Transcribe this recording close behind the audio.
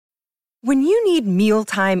When you need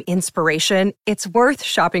mealtime inspiration, it's worth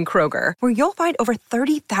shopping Kroger, where you'll find over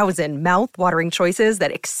 30,000 mouth-watering choices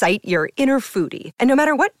that excite your inner foodie. And no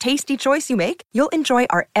matter what tasty choice you make, you'll enjoy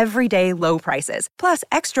our everyday low prices, plus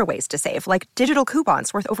extra ways to save, like digital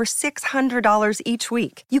coupons worth over $600 each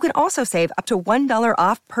week. You can also save up to $1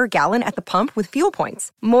 off per gallon at the pump with fuel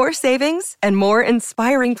points. More savings and more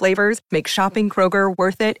inspiring flavors make shopping Kroger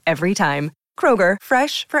worth it every time. Kroger,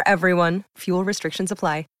 fresh for everyone. Fuel restrictions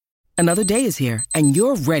apply. Another day is here, and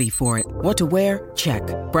you're ready for it. What to wear? Check.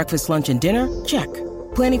 Breakfast, lunch, and dinner? Check.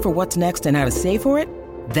 Planning for what's next and how to save for it?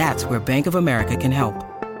 That's where Bank of America can help.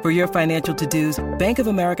 For your financial to-dos, Bank of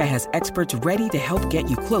America has experts ready to help get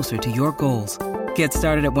you closer to your goals. Get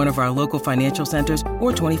started at one of our local financial centers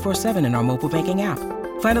or 24/7 in our mobile banking app.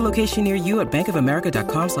 Find a location near you at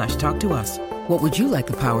bankofamerica.com/talktous. What would you like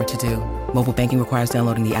the power to do? Mobile banking requires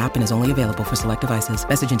downloading the app and is only available for select devices.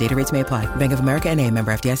 Message and data rates may apply. Bank of America N.A.,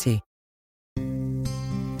 member FDIC.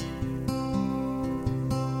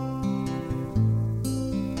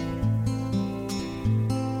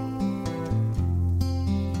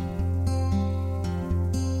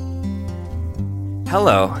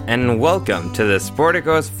 Hello, and welcome to the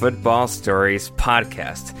Sporticos Football Stories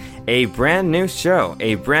podcast, a brand new show,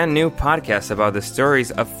 a brand new podcast about the stories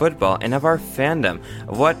of football and of our fandom,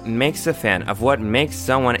 of what makes a fan, of what makes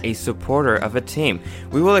someone a supporter of a team.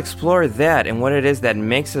 We will explore that and what it is that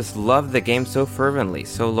makes us love the game so fervently,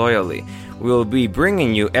 so loyally. We will be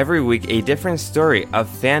bringing you every week a different story of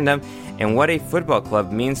fandom and what a football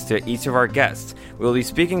club means to each of our guests. We will be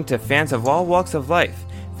speaking to fans of all walks of life,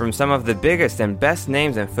 from some of the biggest and best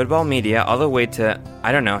names in football media all the way to,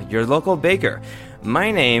 your local baker. My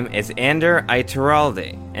name is Ander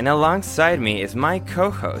Iturralde, and alongside me is my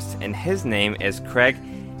co-host, and his name is Craig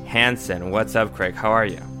Hansen. What's up, Craig? How are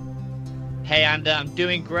you? Hey, Ander. I'm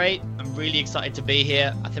doing great. I'm really excited to be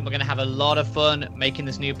here. I think we're going to have a lot of fun making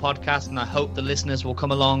this new podcast, and I hope the listeners will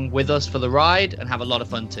come along with us for the ride and have a lot of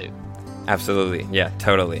fun too. Absolutely. Yeah,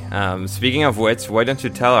 totally. Speaking of which, why don't you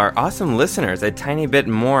tell our awesome listeners a tiny bit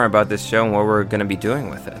more about this show and what we're going to be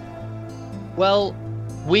doing with it? Well,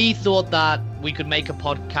 we thought that we could make a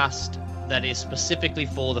podcast that is specifically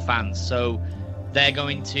for the fans. So they're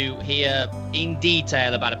going to hear in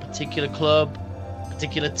detail about a particular club,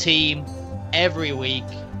 particular team every week.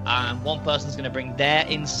 And one person's going to bring their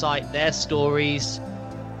insight, their stories,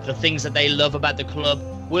 the things that they love about the club.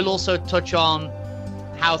 We'll also touch on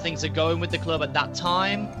how things are going with the club at that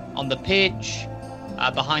time, on the pitch,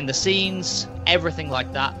 behind the scenes, everything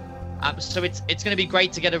like that. So it's going to be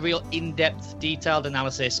great to get a real in-depth, detailed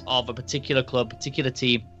analysis of a particular club, particular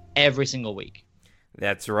team, every single week.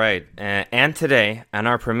 That's right. And today, on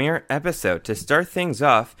our premiere episode, to start things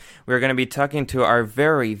off, we're going to be talking to our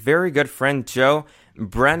very, very good friend Joe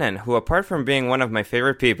Brennan, who, apart from being one of my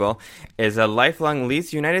favorite people, is a lifelong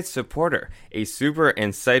Leeds United supporter, a super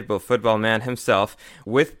insightful football man himself,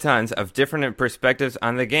 with tons of different perspectives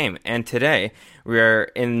on the game. And today, we are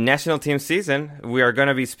in national team season. We are going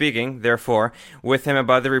to be speaking, therefore, with him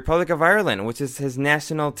about the Republic of Ireland, which is his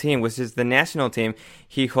national team, which is the national team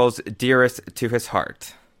he holds dearest to his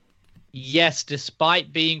heart. Yes,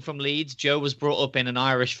 despite being from Leeds, Joe was brought up in an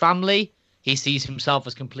Irish family. He sees himself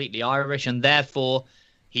as completely Irish, and therefore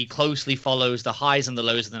he closely follows the highs and the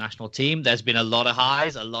lows of the national team. There's been a lot of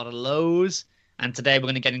highs, a lot of lows, and today we're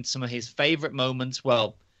going to get into some of his favorite moments,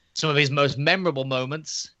 well, some of his most memorable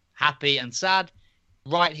moments, happy and sad,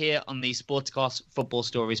 right here on the Sporticos Football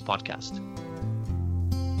Stories podcast.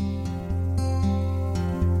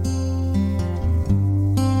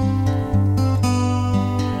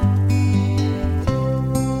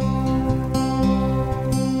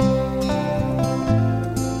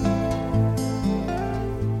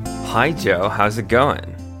 Hi, Joe. How's it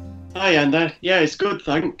going? Hi, Ander. Yeah, it's good,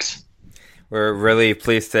 thanks. We're really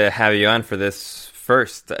pleased to have you on for this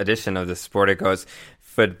first edition of the Sporticos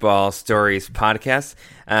Football Stories podcast.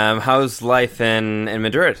 How's life in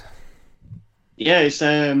Madrid? Yeah,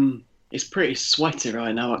 it's pretty sweaty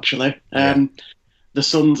right now, actually. The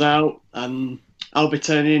sun's out, and I'll be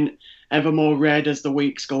turning ever more red as the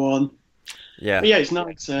weeks go on. Yeah, but yeah, it's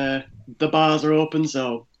nice. The bars are open,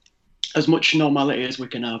 so as much normality as we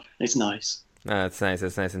can have. It's nice. That's nice.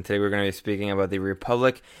 That's nice. And today we're going to be speaking about the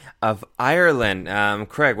Republic of Ireland.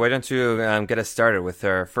 Craig, why don't you get us started with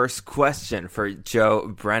our first question for Joe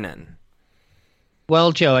Brennan?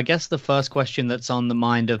 Well, Joe, I guess the first question that's on the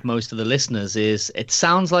mind of most of the listeners is, it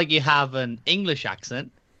sounds like you have an English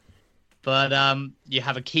accent, but you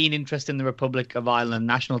have a keen interest in the Republic of Ireland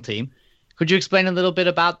national team. Could you explain a little bit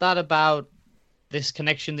about that, about this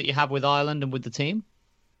connection that you have with Ireland and with the team?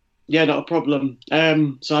 Yeah, not a problem.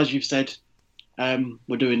 So as you've said,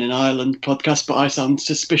 we're doing an Ireland podcast, but I sound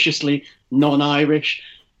suspiciously non-Irish.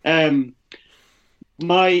 I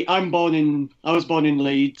was born in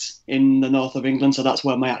Leeds in the north of England, so that's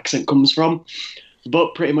where my accent comes from.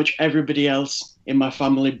 But pretty much everybody else in my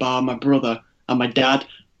family, bar my brother and my dad,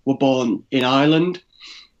 were born in Ireland.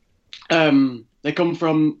 They come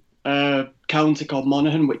from a county called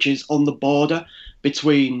Monaghan, which is on the border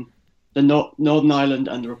between the Northern Ireland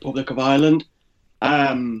and the Republic of Ireland.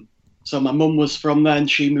 So my mum was from there, and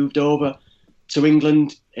she moved over to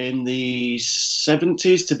England in the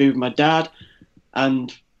 70s to be with my dad.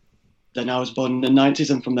 And then I was born in the 90s,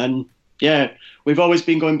 and from then, we've always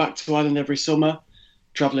been going back to Ireland every summer,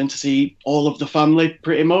 travelling to see all of the family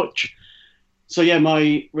pretty much. So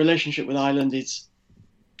my relationship with Ireland is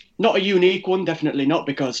not a unique one, definitely not,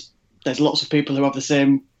 because there's lots of people who have the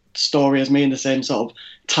same story as me and the same sort of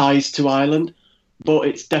ties to Ireland. But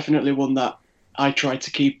it's definitely one that I try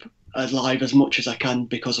to keep alive as much as I can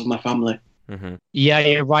because of my family. Mm-hmm. Yeah,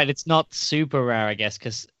 you're right. It's not super rare, I guess,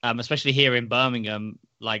 because especially here in Birmingham,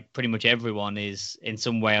 like pretty much everyone is in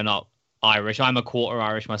some way or not Irish. I'm a quarter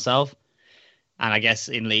Irish myself. And I guess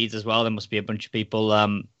in Leeds as well, there must be a bunch of people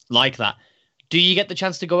like that. Do you get the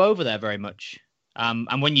chance to go over there very much?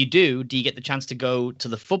 And when you do you get the chance to go to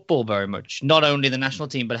the football very much? Not only the national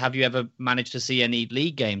team, but have you ever managed to see any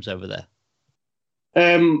league games over there?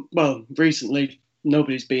 Well, recently,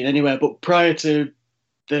 nobody's been anywhere. But prior to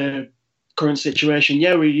the current situation,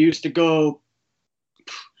 we used to go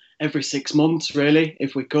every 6 months, really,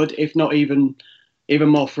 if we could, if not even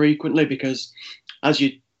more frequently, because as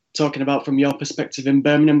you're talking about from your perspective in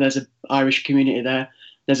Birmingham, there's an Irish community there.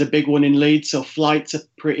 There's a big one in Leeds, so flights are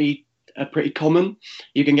pretty common.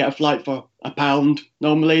 You can get a flight for £1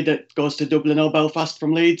 normally that goes to Dublin or Belfast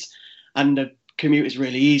from Leeds, and the commute is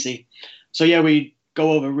really easy. So we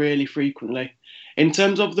go over really frequently. In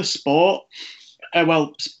terms of the sport,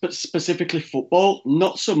 specifically football,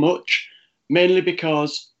 not so much, mainly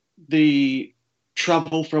because the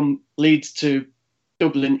travel from Leeds to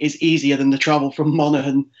Dublin is easier than the travel from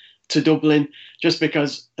Monaghan to Dublin, just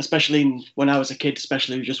because, especially when I was a kid,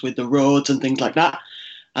 especially just with the roads and things like that,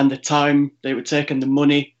 and the time they would take and the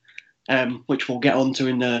money, which we'll get onto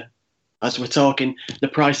as we're talking, the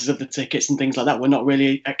prices of the tickets and things like that were not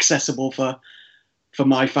really accessible for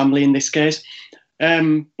my family in this case.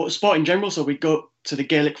 But sport in general, so we'd go to the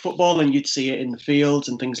Gaelic football and you'd see it in the fields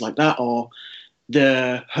and things like that, or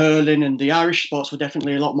the hurling, and the Irish sports were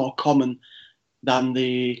definitely a lot more common than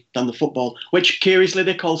the football, which curiously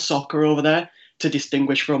they call soccer over there to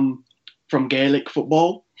distinguish from Gaelic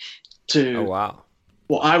football to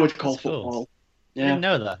what I would call football. Cool. Yeah. I didn't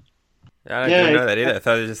know that. I didn't know that either. I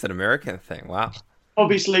thought it was just an American thing. Wow.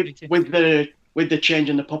 Obviously, with the change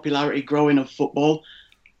in the popularity growing of football,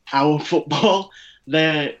 our football,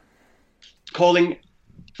 they're calling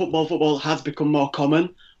football has become more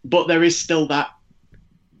common, but there is still that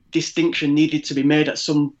distinction needed to be made at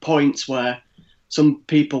some points where some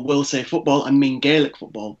people will say football and mean Gaelic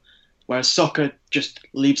football, whereas soccer just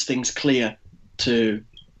leaves things clear to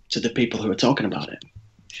the people who are talking about it.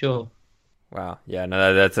 Sure. Wow. Yeah.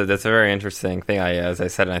 No, that's a very interesting thing. As I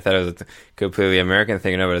said, and I thought it was a completely American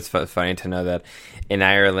thing. No, but it's funny to know that in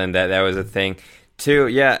Ireland that was a thing too.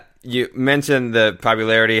 Yeah. You mentioned the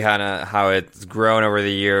popularity, how it's grown over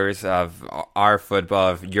the years of our football,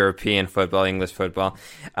 of European football, English football.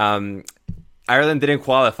 Ireland didn't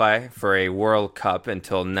qualify for a World Cup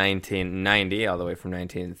until 1990, all the way from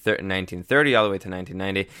 1930 all the way to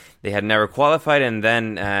 1990. They had never qualified, and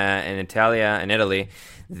then in Italy,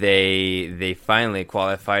 they finally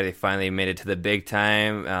qualified. They finally made it to the big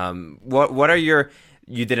time. What are your...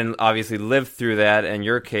 You didn't obviously live through that in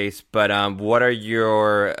your case, but what are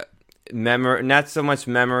your not so much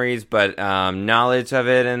memories, but knowledge of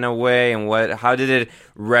it in a way, and how did it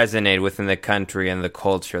resonate within the country and the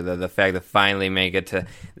culture, the fact that finally make it to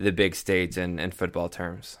the big stage in football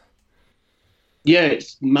terms? Yeah,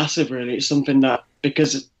 it's massive, really. It's something that,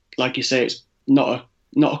 because, like you say, it's not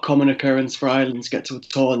a common occurrence for Ireland to get to a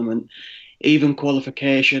tournament. Even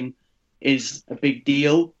qualification is a big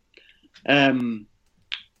deal.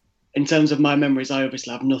 In terms of my memories, I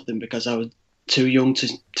obviously have nothing because I was too young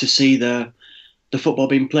to see the football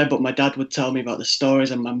being played, but my dad would tell me about the stories,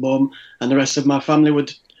 and my mum and the rest of my family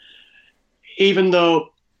would, even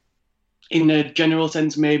though in a general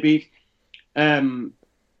sense maybe,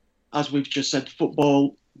 as we've just said,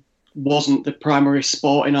 football wasn't the primary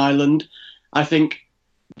sport in Ireland. I think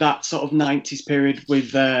that sort of 90s period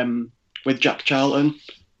with Jack Charlton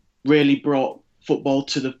really brought football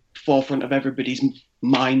to the forefront of everybody's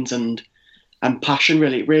minds and passion.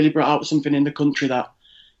 Really, it really brought out something in the country that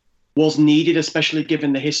was needed, especially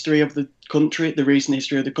given the history of the country, the recent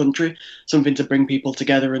history of the country, something to bring people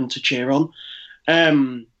together and to cheer on.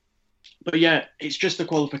 But yeah, it's just the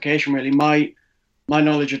qualification really. My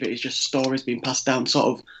knowledge of it is just stories being passed down, sort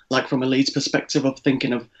of like from a Leeds perspective of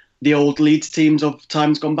thinking of the old Leeds teams of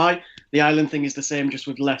times gone by. The Ireland thing is the same, just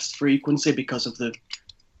with less frequency because of the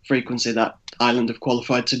frequency that Ireland have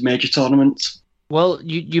qualified to major tournaments. Well,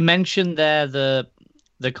 you mentioned there the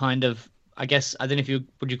kind of, I guess, I don't know if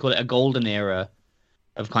would you call it a golden era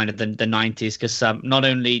of kind of the 90s, because not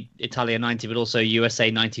only Italia 90 but also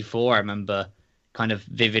USA 94, I remember kind of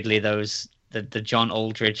vividly those the John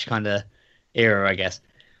Aldridge kind of era, I guess.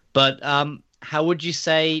 But how would you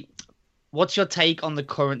say, what's your take on the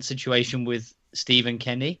current situation with Stephen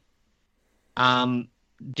Kenny? Do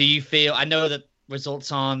you feel, I know that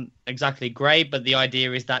results aren't exactly great, but the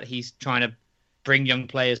idea is that he's trying to bring young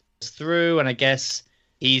players through, and I guess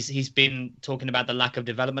he's been talking about the lack of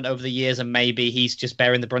development over the years, and maybe he's just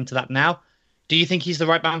bearing the brunt of that now. Do you think he's the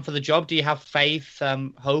right man for the job? Do you have faith,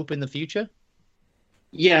 hope in the future?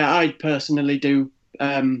 Yeah, I personally do,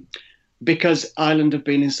 because Ireland have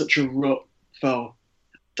been in such a rut for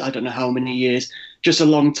I don't know how many years, just a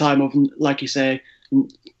long time of, like you say,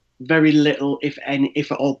 very little, if any,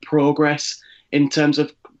 if at all, progress in terms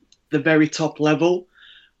of the very top level.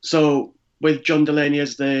 So with John Delaney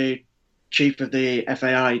as the chief of the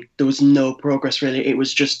FAI, there was no progress really. It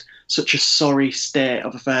was just such a sorry state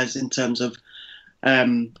of affairs in terms of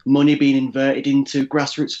money being inverted into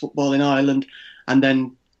grassroots football in Ireland, and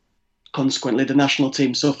then consequently the national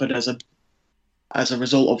team suffered as a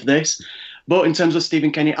result of this. But in terms of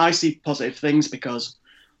Stephen Kenny, I see positive things because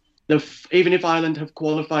even if Ireland have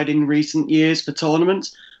qualified in recent years for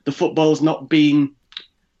tournaments, the football's not been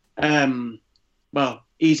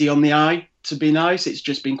easy on the eye, to be nice. It's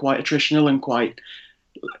just been quite attritional and quite,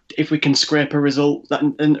 if we can scrape a result,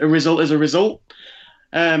 and a result is a result.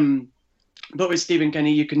 But with Stephen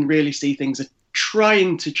Kenny, you can really see things are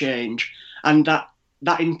trying to change, and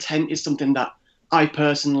that intent is something that I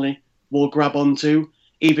personally will grab onto,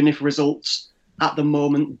 even if results at the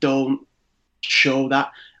moment don't show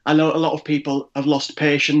that. I know a lot of people have lost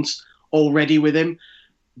patience already with him,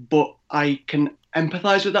 but I can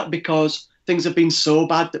empathise with that because things have been so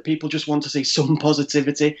bad that people just want to see some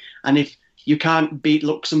positivity. And if you can't beat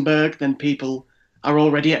Luxembourg, then people are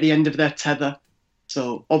already at the end of their tether.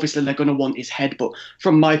 So obviously they're going to want his head. But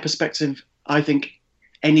from my perspective, I think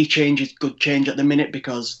any change is good change at the minute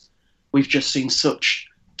because we've just seen such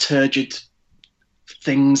turgid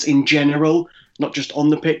things in general, not just on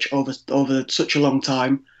the pitch, over such a long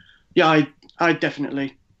time. Yeah, I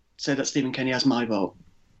definitely say that Stephen Kenny has my vote.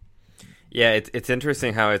 Yeah, it's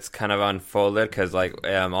interesting how it's kind of unfolded because, like,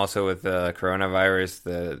 also with the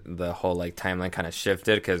coronavirus, the whole like timeline kind of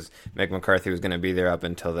shifted because Mick McCarthy was going to be there up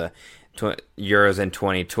until the Euros in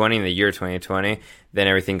 2020, in the year 2020. Then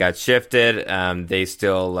everything got shifted. They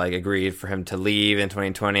still like agreed for him to leave in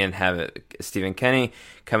 2020 and have Stephen Kenny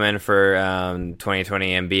come in for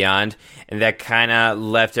 2020 and beyond. And that kind of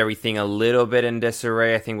left everything a little bit in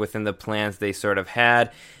disarray, I think, within the plans they sort of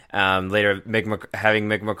had. Later, having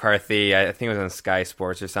Mick McCarthy, I think it was on Sky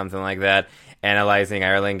Sports or something like that, analyzing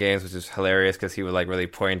Ireland games, which is hilarious because he would like really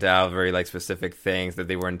point out very like specific things that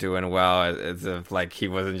they weren't doing well, as if like he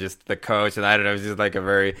wasn't just the coach, and I don't know, it was just like a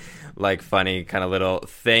very like funny kind of little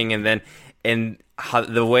thing. And then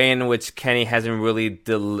the way in which Kenny hasn't really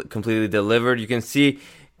completely delivered, you can see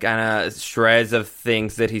kind of shreds of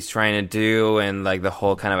things that he's trying to do and like the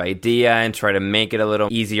whole kind of idea and try to make it a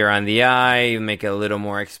little easier on the eye, make it a little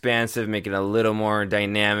more expansive, make it a little more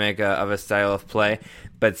dynamic of a style of play.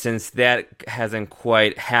 But since that hasn't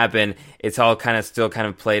quite happened, it's all kind of still kind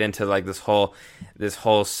of played into like this whole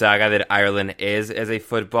saga that Ireland is as a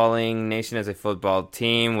footballing nation, as a football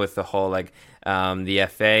team, with the whole like the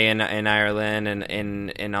FA in Ireland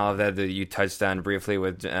and all of that you touched on briefly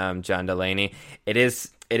with John Delaney. It is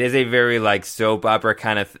a very like soap opera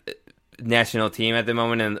kind of national team at the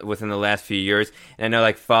moment and within the last few years. And I know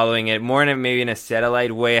like following it more maybe in a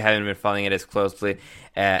satellite way. I haven't been following it as closely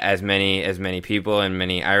as many people and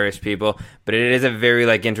many Irish people. But it is a very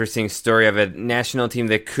like interesting story of a national team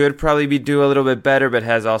that could probably do a little bit better, but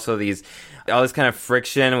has also all this kind of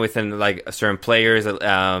friction within like certain players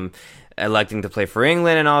electing to play for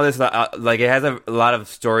England and all this. Like it has a lot of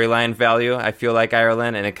storyline value, I feel like,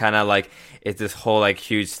 Ireland, and it kind of like it's this whole like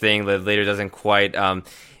huge thing that later doesn't quite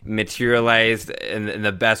materialize in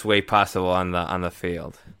the best way possible on the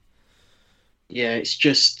field. Yeah, it's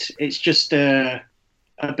just a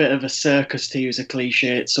bit of a circus, to use a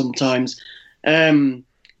cliche sometimes. It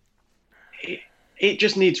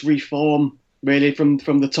just needs reform really from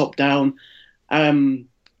the top down.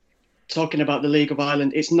 talking about the League of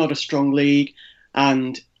Ireland, it's not a strong league.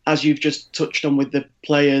 And as you've just touched on with the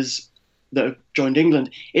players that have joined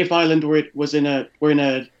England, if Ireland were in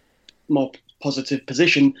a more positive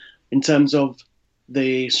position in terms of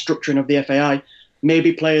the structuring of the FAI,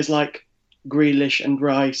 maybe players like Grealish and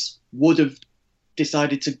Rice would have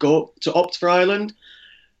decided to opt for Ireland,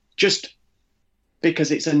 just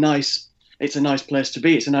because it's a nice place to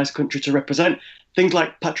be. It's a nice country to represent. Things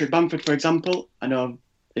like Patrick Bamford, for example. I know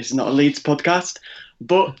it's not a Leeds podcast,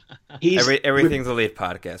 but he's everything's a Leeds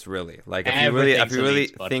podcast, really. Like if you really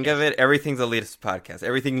think of it, everything's a Leeds podcast.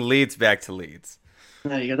 Everything leads back to Leeds.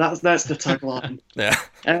 There you go. That's the tagline.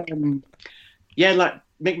 Yeah. Like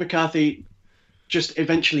Mick McCarthy just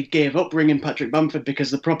eventually gave up bringing Patrick Bamford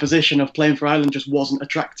because the proposition of playing for Ireland just wasn't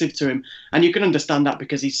attractive to him. And you can understand that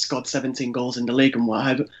because he's scored 17 goals in the league and what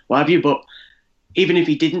have you. But even if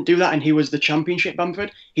he didn't do that and he was the Championship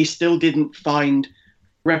Bamford, he still didn't find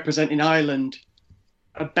representing Ireland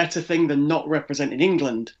a better thing than not representing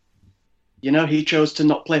England. You know, he chose to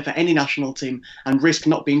not play for any national team and risk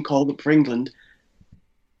not being called up for England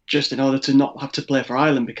just in order to not have to play for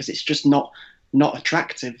Ireland, because it's just not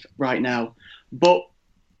attractive right now. But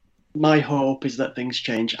my hope is that things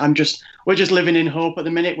change. We're just living in hope at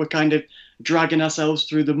the minute. We're kind of dragging ourselves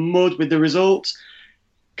through the mud with the results,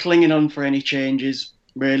 clinging on for any changes,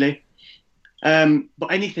 really.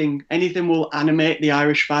 But anything will animate the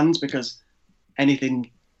Irish fans, because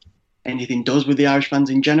anything does with the Irish fans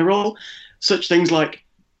in general. Such things like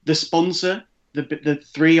the sponsor, the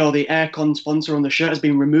 3 or the aircon sponsor on the shirt has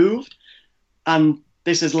been removed, and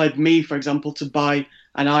this has led me, for example, to buy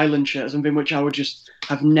an Ireland shirt, something which I would just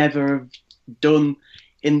have never done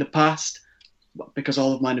in the past, because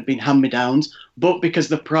all of mine have been hand-me-downs, but because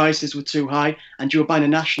the prices were too high, and you were buying a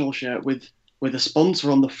national shirt with a sponsor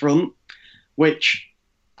on the front, which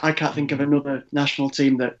I can't think of another national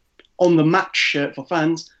team that on the match shirt for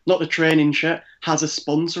fans, not the training shirt, has a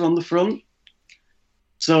sponsor on the front.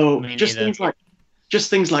 So just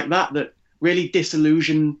things like that really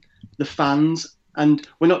disillusion the fans. And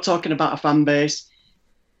we're not talking about a fan base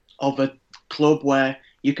of a club where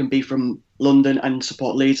you can be from London and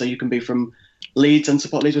support Leeds, or you can be from Leeds and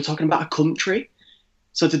support Leeds. We're talking about a country.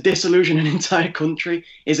 So to disillusion an entire country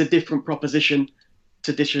is a different proposition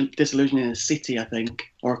to disillusioning a city, I think,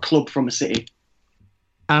 or a club from a city.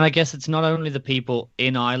 And I guess it's not only the people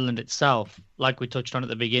in Ireland itself, like we touched on at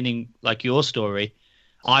the beginning, like your story.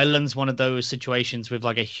 Ireland's one of those situations with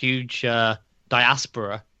like a huge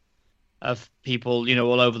diaspora of people, you know,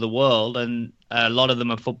 all over the world, and a lot of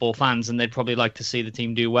them are football fans, and they'd probably like to see the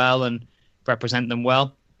team do well and represent them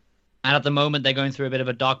well. And at the moment, they're going through a bit of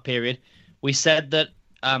a dark period. We said that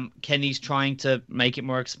Kenny's trying to make it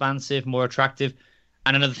more expansive, more attractive,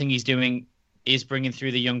 and another thing he's doing is bringing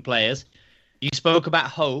through the young players. You spoke about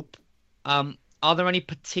hope. Are there any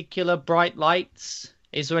particular bright lights?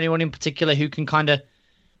 Is there anyone in particular who can kind of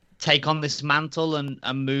take on this mantle and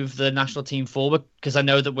move the national team forward? Because I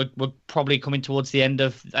know that we're probably coming towards the end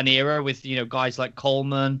of an era with, you know, guys like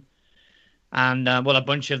Coleman and a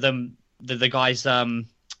bunch of them. The guys of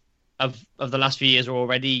the last few years are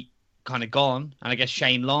already kind of gone, and I guess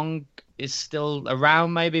Shane Long is still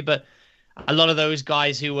around maybe, but a lot of those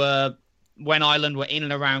guys who were when Ireland were in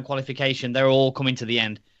and around qualification, they're all coming to the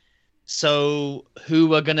end. So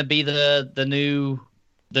who are going to be the new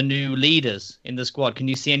leaders in the squad? Can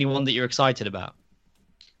you see anyone that you're excited about?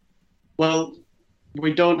 Well,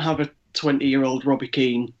 we don't have a 20-year-old Robbie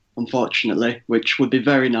Keane, unfortunately, which would be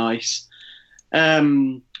very nice.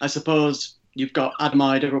 I suppose you've got Adam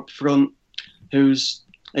Ider up front, who's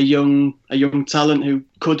a young talent who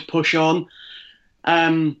could push on.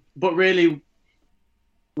 But really,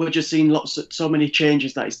 we're just seeing so many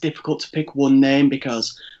changes that it's difficult to pick one name,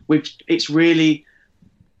 because it's really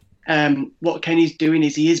what Kenny's doing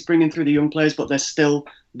is he is bringing through the young players, but there's still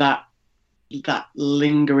that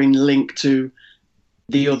lingering link to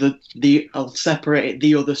I'll separate it,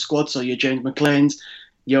 the other squad. So your James McLean's,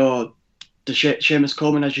 your Seamus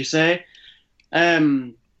Coleman, as you say.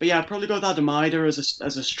 But yeah, I'd probably go with Adam Ider as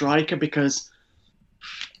a striker, because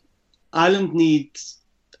Ireland needs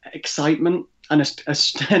excitement, and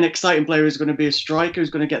an exciting player is going to be a striker who's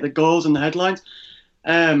going to get the goals and the headlines.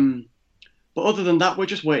 But other than that, we're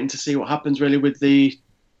just waiting to see what happens really with the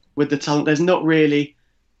talent. There's not really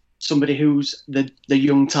somebody who's the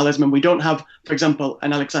young talisman. We don't have, for example,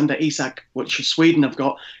 an Alexander Isak, which Sweden have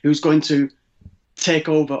got, who's going to take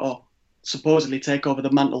over, or supposedly take over,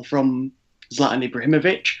 the mantle from Zlatan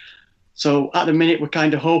Ibrahimovic. So at the minute, we're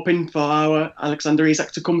kind of hoping for our Alexander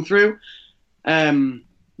Isak to come through,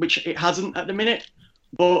 which it hasn't at the minute.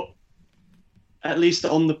 But at least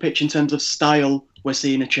on the pitch, in terms of style, we're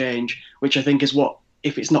seeing a change, which I think is what,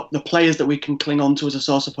 if it's not the players that we can cling on to as a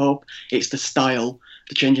source of hope, it's the style,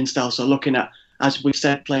 the change in style. So looking at, as we've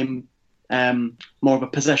said, playing more of a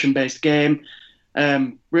possession-based game,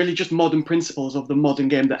 really just modern principles of the modern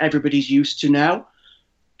game that everybody's used to now,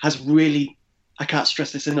 has really, I can't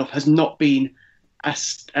stress this enough, has not been a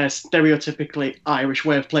stereotypically Irish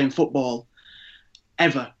way of playing football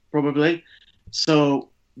ever, probably. So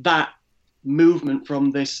that movement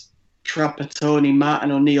from this Trapattoni,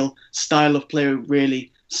 Martin O'Neill style of play,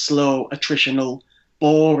 really slow, attritional,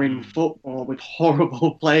 boring football with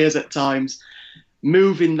horrible players at times,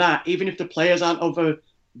 moving that, even if the players aren't of a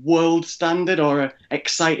world standard or an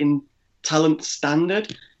exciting talent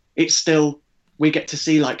standard, it's still, we get to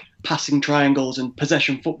see like passing triangles and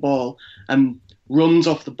possession football and runs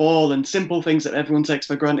off the ball and simple things that everyone takes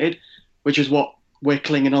for granted, which is what we're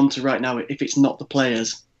clinging on to right now if it's not the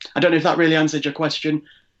players. I don't know if that really answered your question,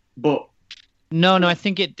 but no, I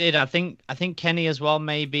think it did. I think Kenny as well,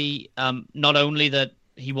 maybe not only that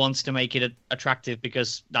he wants to make it attractive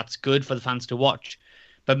because that's good for the fans to watch,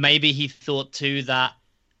 but maybe he thought too that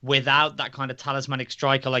without that kind of talismanic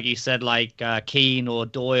striker, like you said, like Keane or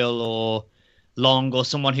Doyle or Long or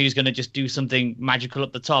someone who's going to just do something magical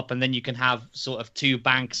up the top, and then you can have sort of two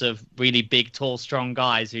banks of really big, tall, strong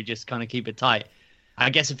guys who just kind of keep it tight. I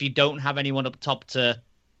guess if you don't have anyone up top to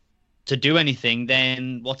do anything,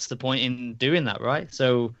 then what's the point in doing that, right?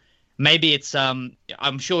 So maybe it's I'm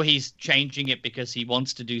sure he's changing it because he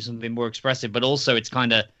wants to do something more expressive, but also it's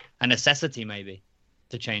kind of a necessity maybe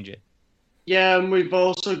to change it. Yeah, and we've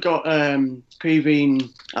also got Creeveen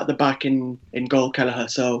at the back in goal, Kelleher,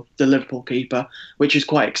 so the Liverpool keeper, which is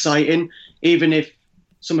quite exciting. Even if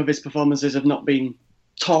some of his performances have not been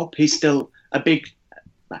top, he's still a big,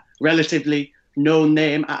 relatively known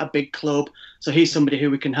name at a big club. So he's somebody who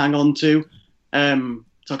we can hang on to. Talking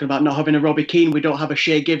about not having a Robbie Keane, we don't have a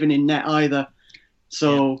Shea Given in net either.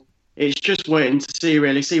 So It's just waiting to see,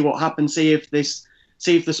 really, see what happens, see if the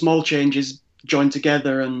small changes join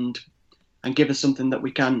together and give us something that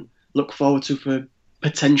we can look forward to for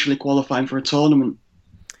potentially qualifying for a tournament.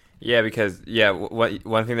 Yeah, because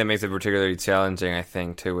one thing that makes it particularly challenging, I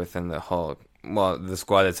think, too, within the whole, the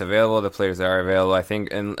squad that's available, the players that are available, I think,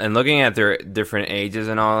 and looking at their different ages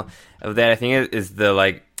and all of that, I think it is the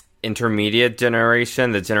like intermediate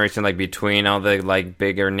generation, the generation like between all the like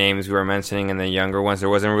bigger names we were mentioning and the younger ones. There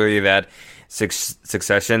wasn't really that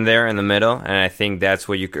succession there in the middle, and I think that's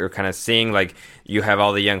what you're kind of seeing. Like, you have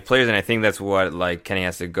all the young players, and I think that's what like Kenny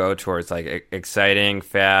has to go towards, like exciting,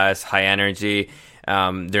 fast, high energy.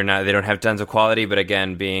 They don't have tons of quality, but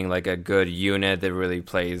again, being like a good unit that really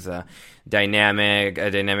plays a dynamic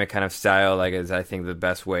kind of style, like, is I think the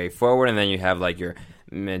best way forward. And then you have like your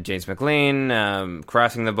James McLean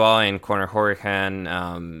crossing the ball, and Conor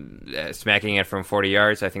Hourihan smacking it from 40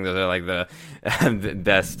 yards. I think those are like the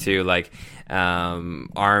best two like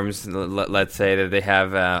arms, let's say, that they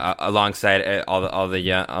have alongside all the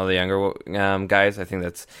younger guys. I think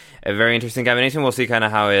that's a very interesting combination. We'll see kind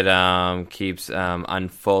of how it keeps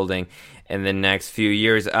unfolding in the next few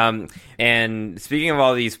years. And speaking of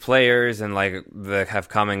all these players and like that have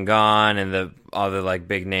come and gone, and all the like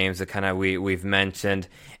big names that kind of we've mentioned,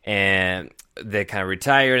 and they kind of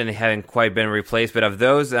retired and they haven't quite been replaced. But of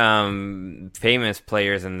those famous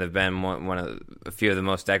players, and they've been a few of the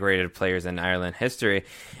most decorated players in Ireland history,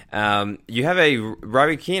 you have a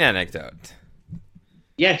Robbie Keane anecdote.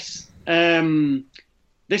 Yes.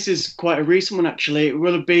 This is quite a recent one, actually. It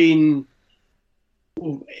will have been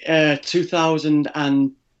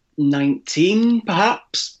 2019,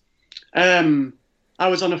 perhaps. I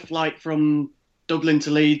was on a flight from Dublin to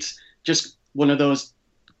Leeds, just one of those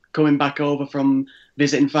coming back over from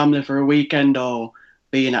visiting family for a weekend or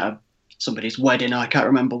being at somebody's wedding, I can't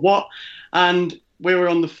remember what. And we were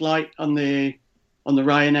on the flight on the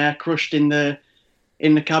Ryanair, crushed in the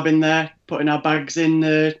cabin there, putting our bags in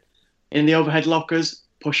the overhead lockers,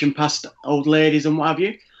 pushing past old ladies and what have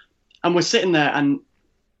you. And we're sitting there, and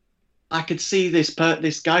I could see this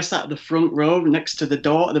guy sat at the front row next to the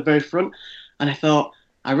door at the very front, and I thought,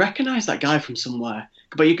 I recognise that guy from somewhere.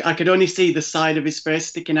 But I could only see the side of his face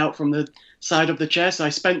sticking out from the side of the chair. So I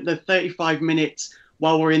spent the 35 minutes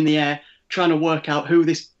while we're in the air trying to work out who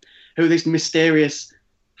this mysterious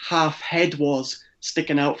half head was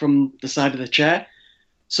sticking out from the side of the chair.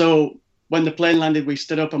 So when the plane landed, we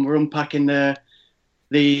stood up and were unpacking the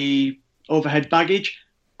overhead baggage.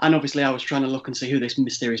 And obviously I was trying to look and see who this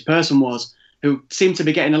mysterious person was, who seemed to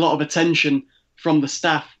be getting a lot of attention from the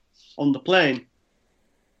staff on the plane.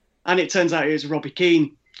 And it turns out it was Robbie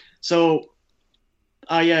Keane. So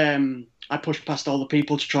I pushed past all the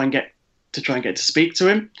people to try and get to speak to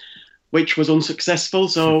him. which was unsuccessful.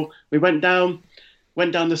 So we went down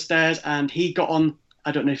the stairs, and he got on.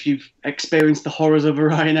 I don't know if you've experienced the horrors of a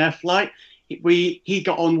Ryanair flight. He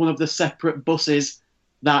got on one of the separate buses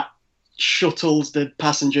that shuttles the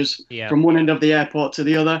passengers from one end of the airport to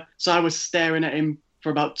the other. So I was staring at him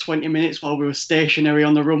for about 20 minutes while we were stationary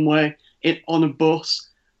on the runway, on a bus,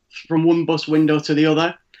 from one bus window to the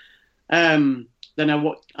other. Then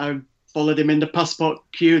I followed him in the passport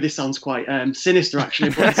queue. This sounds quite sinister, actually,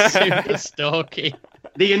 but it's super stalky.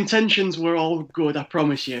 The intentions were all good, I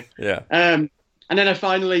promise you. Yeah. And then I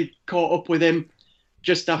finally caught up with him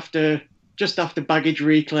just after baggage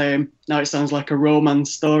reclaim. Now it sounds like a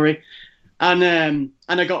romance story. And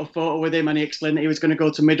I got a photo with him, and he explained that he was going to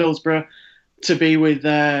go to Middlesbrough to be with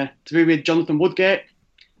Jonathan Woodgate.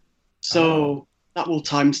 So that will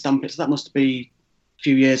timestamp it. So that must be a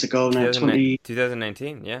few years ago now.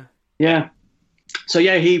 2019, yeah. Yeah. So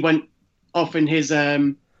yeah, he went off in his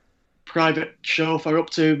private chauffeur up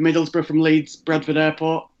to Middlesbrough from Leeds Bradford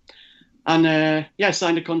Airport, and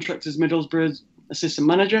signed a contract as Middlesbrough's assistant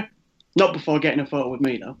manager. Not before getting a photo with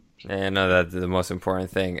me, though. Yeah, no, that's the most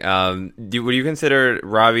important thing. Would you consider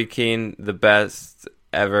Robbie Keane the best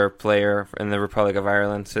ever player in the Republic of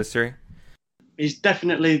Ireland's history? He's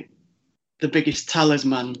definitely the biggest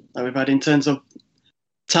talisman that we've had in terms of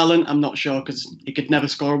talent. I'm not sure, because he could never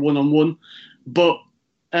score a one-on-one. But,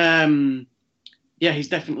 he's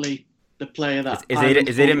definitely the player that... Is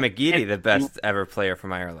Aidan McGeady the best ever player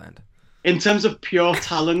from Ireland? In terms of pure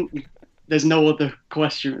talent... There's no other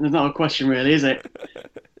question. There's not a question, really, is it?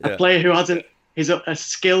 Yeah. A player who has a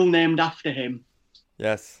skill named after him.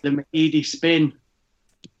 Yes. The McEady spin.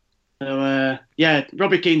 So,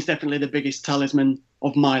 Robbie Keane's definitely the biggest talisman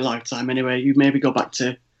of my lifetime. Anyway, you maybe go back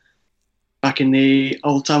in the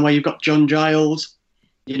old time where you've got John Giles,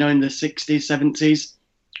 in the 60s, 70s,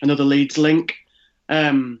 another Leeds link.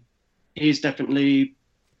 He's definitely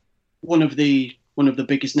one of the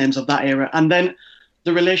biggest names of that era. And then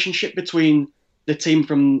the relationship between the team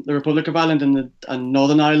from the Republic of Ireland and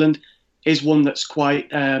Northern Ireland is one that's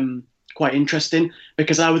quite interesting,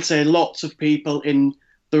 because I would say lots of people in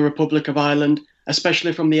the Republic of Ireland,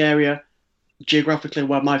 especially from the area geographically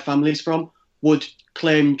where my family's from, would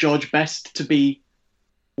claim George Best to be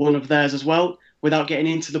one of theirs as well. Without getting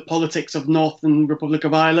into the politics of Northern Republic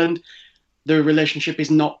of Ireland, the relationship is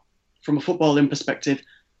not, from a footballing perspective,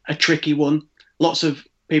 a tricky one. Lots of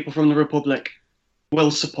people from the Republic will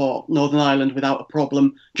support Northern Ireland without a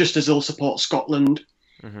problem, just as they'll support Scotland.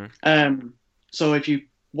 Mm-hmm. So if you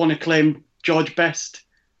want to claim George Best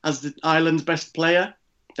as the Ireland's best player,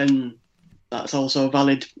 then that's also a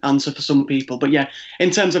valid answer for some people. But yeah,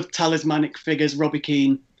 in terms of talismanic figures, Robbie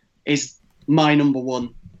Keane is my number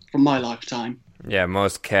one from my lifetime. Yeah,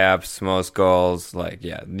 most caps, most goals. He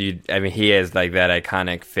is like that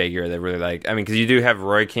iconic figure that really because you do have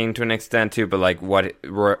Roy Keane to an extent too, but what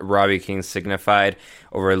Robbie Keane signified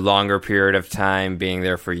over a longer period of time, being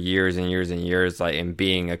there for years and years and years, and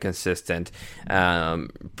being a consistent threat,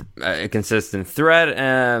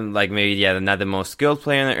 not the most skilled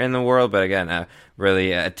player in the world, but again,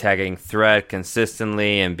 really attacking threat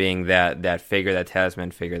consistently, and being that figure, that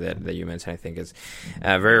talisman figure that you mentioned, I think is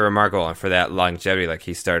very remarkable. And for that longevity,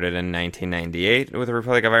 he started in 1998 with the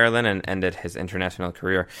Republic of Ireland and ended his international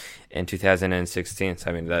career in 2016.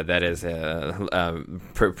 So that is a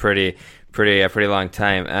pretty long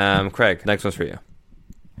time. Craig, next one's for you.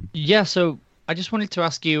 Yeah, so I just wanted to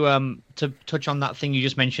ask you to touch on that thing you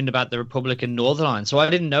just mentioned about the Republic and Northern Ireland. So I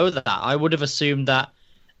didn't know that. I would have assumed that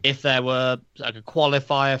if there were a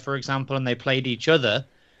qualifier, for example, and they played each other,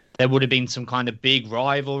 there would have been some kind of big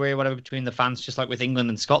rivalry or whatever between the fans, just like with England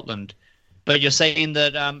and Scotland. But you're saying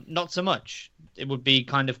that not so much. It would be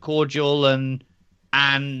kind of cordial, and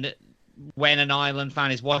when an Ireland fan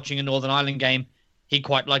is watching a Northern Ireland game, he'd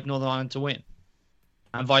quite like Northern Ireland to win,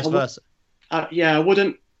 and vice versa. I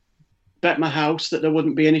wouldn't bet my house that there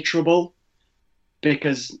wouldn't be any trouble,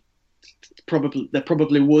 because there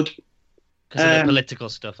probably would. Because of the political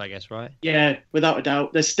stuff, I guess, right? Yeah, without a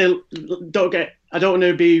doubt. There's still, I don't want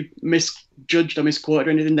to be misjudged or misquoted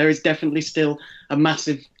or anything. There is definitely still a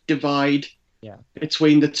massive divide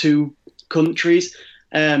between the two countries,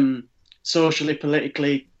 socially,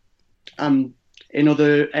 politically, in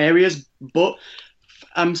other areas. But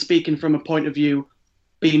I'm speaking from a point of view,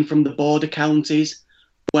 being from the border counties,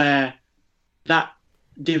 where that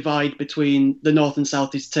divide between the North and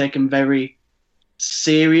South is taken very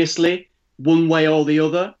seriously, one way or the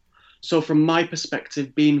other. So from my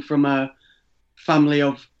perspective, being from a family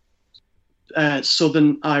of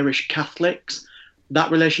Southern Irish Catholics, that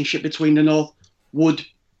relationship between the North would,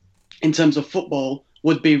 in terms of football,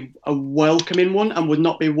 would be a welcoming one and would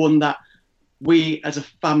not be one that we as a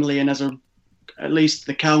family and at least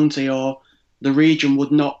the county or the region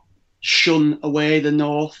would not shun away the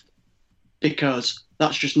North, because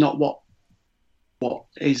that's just not what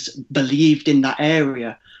is believed in that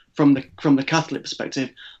area from the Catholic perspective.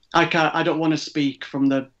 I don't want to speak from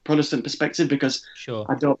the Protestant perspective because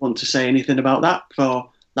I don't want to say anything about that, for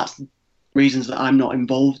that's reasons that I'm not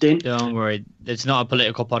involved in. Don't worry, it's not a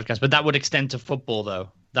political podcast, but that would extend to football, though.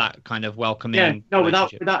 That kind of welcoming. Yeah, no,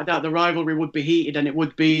 without a doubt, the rivalry would be heated, and it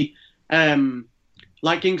would be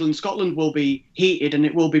like England, Scotland will be heated, and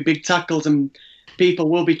it will be big tackles, and people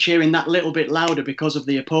will be cheering that little bit louder because of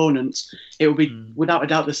the opponents. It will be without a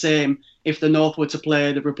doubt the same if the North were to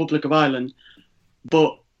play the Republic of Ireland.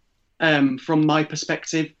 But from my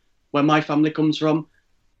perspective, where my family comes from,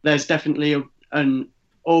 there's definitely an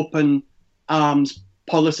open arms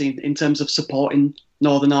policy in terms of supporting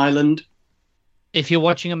Northern Ireland. If you're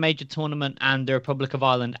watching a major tournament and the Republic of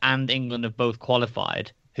Ireland and England have both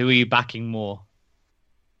qualified, who are you backing more?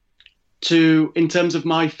 In terms of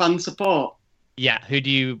my fan support? Yeah, who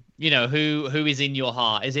do who is in your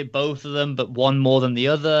heart? Is it both of them, but one more than the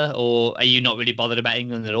other? Or are you not really bothered about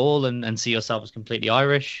England at all and see yourself as completely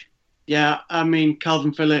Irish? Yeah, I mean,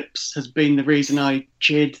 Calvin Phillips has been the reason I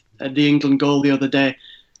cheered at the England goal the other day.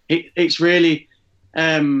 It's really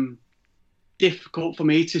difficult for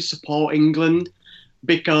me to support England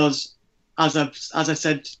because, as I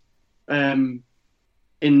said in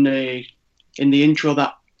the intro,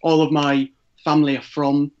 that all of my family are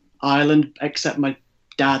from Ireland, except my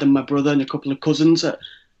dad and my brother and a couple of cousins,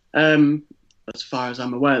 as far as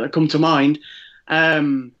I'm aware, that come to mind.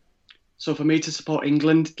 So for me to support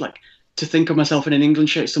England, like to think of myself in an England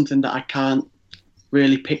shirt, is something that I can't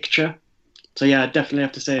really picture. So yeah, I definitely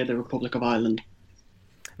have to say the Republic of Ireland.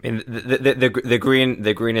 I mean, the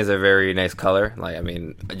green is a very nice color. Like, I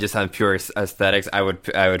mean, just on pure aesthetics, I would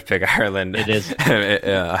pick Ireland. It is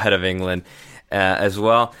ahead of England as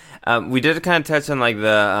well. We did kind of touch on like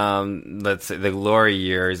the let's say the glory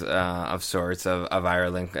years of sorts of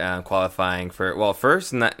Ireland qualifying for, well,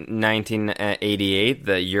 first 1988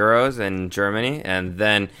 the Euros in Germany, and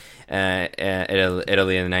then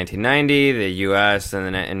Italy in 1990, the US in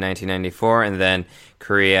 1994, and then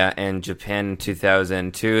Korea and Japan in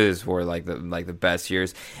 2002. These were like the best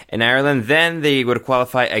years in Ireland. Then they would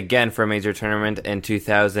qualify again for a major tournament in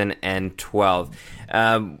 2012.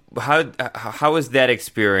 How was that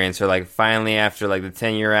experience? Or like finally after like the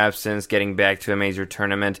 10-year absence, getting back to a major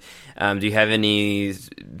tournament, do you have any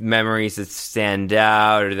memories that stand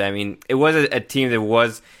out? Or I mean, it was a team that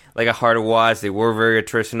was like a hard watch. They were very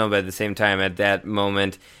attritional, but at the same time, at that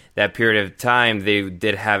moment, that period of time, they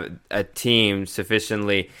did have a team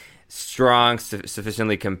sufficiently strong,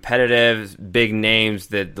 sufficiently competitive, big names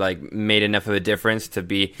that like made enough of a difference to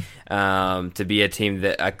be a team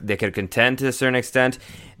that they could contend to a certain extent.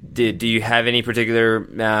 Do you have any particular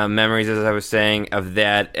memories, as I was saying, of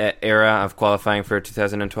that era of qualifying for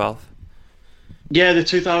 2012? Yeah, the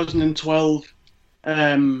 2012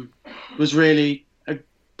 was really a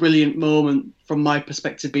brilliant moment from my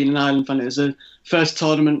perspective, being an Ireland fan. It was the first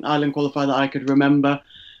tournament Ireland qualifier that I could remember,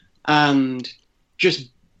 and just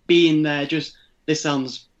being there, this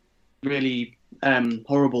sounds really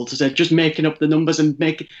horrible to say, just making up the numbers and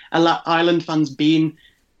making Ireland fans being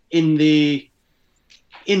in the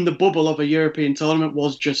bubble of a European tournament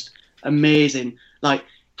was just amazing. Like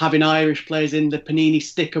having Irish players in the Panini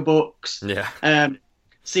sticker books,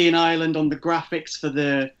 seeing Ireland on the graphics for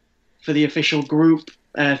the official group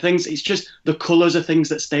things. It's just the colours are things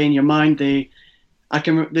that stay in your mind. The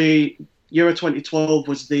Euro 2012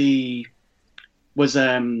 was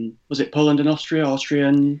it Poland and Austria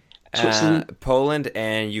and Switzerland? Poland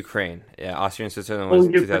and Ukraine. Yeah, Austria and Switzerland was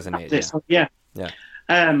 2008. Yeah.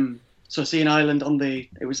 So seeing Ireland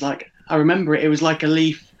it was like, I remember it was like a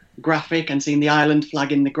leaf graphic, and seeing the Ireland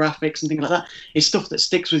flag in the graphics and things like that. It's stuff that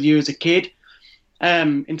sticks with you as a kid.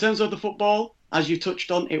 In terms of the football, as you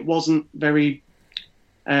touched on, it wasn't very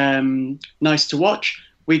nice to watch.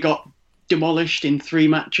 We got demolished in 3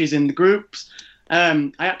 matches in the groups.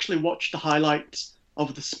 I actually watched the highlights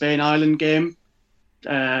of the Spain-Ireland game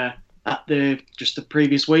at the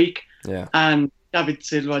previous week. Yeah. And David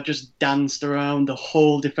Silva just danced around the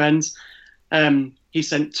whole defence. He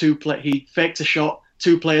sent he faked a shot,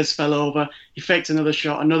 2 players fell over. He faked another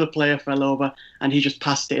shot, another player fell over, and he just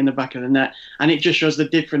passed it in the back of the net. And it just shows the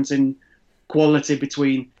difference in quality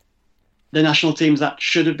between the national teams that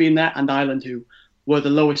should have been there and Ireland, who were the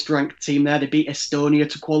lowest ranked team there. They beat Estonia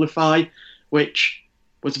to qualify, which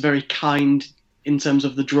was very kind in terms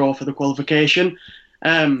of the draw for the qualification.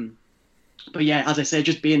 But yeah, as I say,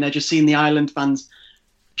 just being there, just seeing the Ireland fans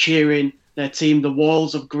cheering their team, the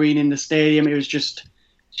walls of green in the stadium. It was just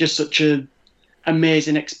such a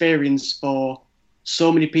amazing experience for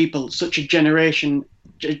so many people, such a generational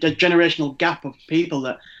gap of people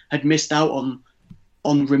that had missed out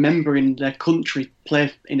on remembering their country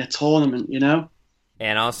play in a tournament, you know?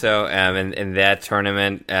 And also, in that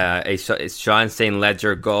tournament, a Sean St.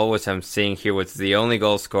 Ledger goal, which I'm seeing here, was the only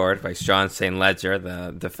goal scored by Sean St. Ledger,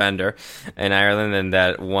 the defender, in Ireland, in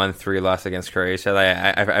that 1-3 loss against Croatia.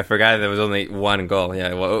 I forgot there was only one goal.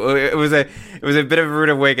 Yeah, well, it was a bit of a rude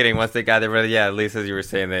awakening once they got there. But yeah, at least as you were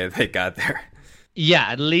saying, they got there. Yeah,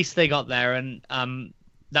 at least they got there, and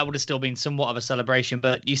that would have still been somewhat of a celebration.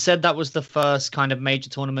 But you said that was the first kind of major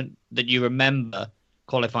tournament that you remember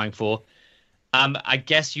qualifying for. I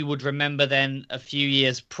guess you would remember then a few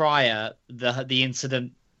years prior the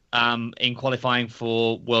incident in qualifying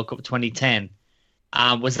for World Cup 2010.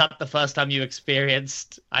 Was that the first time you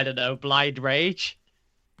experienced, I don't know, blind rage?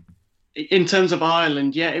 In terms of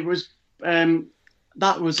Ireland, yeah, it was.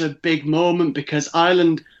 That was a big moment because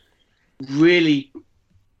Ireland really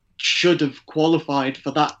should have qualified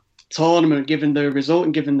for that tournament, given the result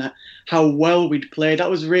and given that how well we'd played. That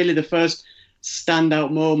was really the first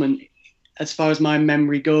standout moment, as far as my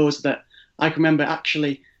memory goes, that I can remember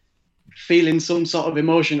actually feeling some sort of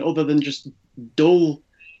emotion other than just dull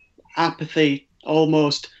apathy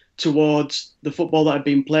almost towards the football that had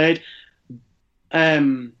been played.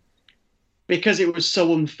 Because it was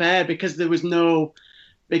so unfair, because there was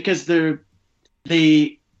because the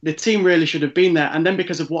team really should have been there. And then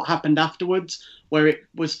because of what happened afterwards, where it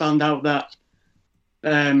was found out that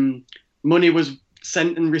money was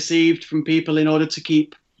sent and received from people in order to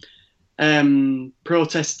keep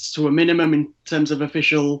protests to a minimum in terms of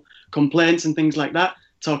official complaints and things like that,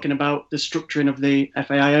 talking about the structuring of the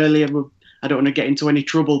FAI earlier. I don't want to get into any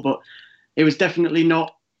trouble, but it was definitely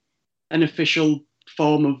not an official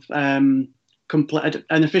form of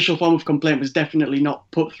an official form of complaint was definitely not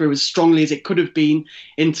put through as strongly as it could have been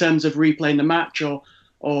in terms of replaying the match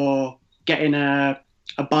or getting a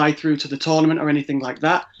buy through to the tournament or anything like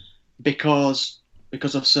that because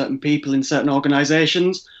of certain people in certain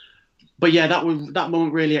organisations. But yeah, that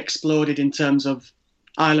moment really exploded in terms of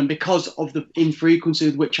Ireland because of the infrequency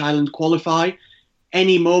with which Ireland qualify.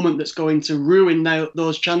 Any moment that's going to ruin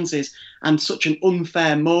those chances, and such an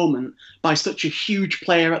unfair moment by such a huge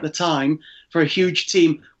player at the time for a huge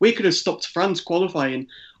team. We could have stopped France qualifying,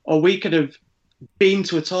 or we could have been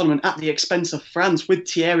to a tournament at the expense of France with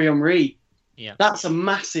Thierry Henry. Yeah. That's a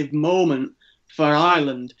massive moment for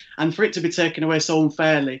Ireland, and for it to be taken away so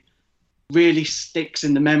unfairly really sticks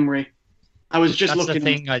in the memory. I was just looking. That's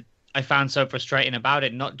the thing I found so frustrating about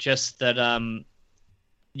it. Not just that,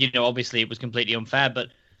 obviously it was completely unfair, but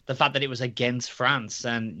the fact that it was against France.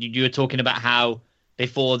 And you were talking about how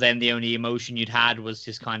before then the only emotion you'd had was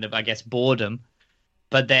just kind of, I guess, boredom.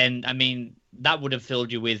 But then, I mean, that would have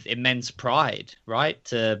filled you with immense pride, right?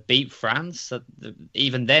 To beat France.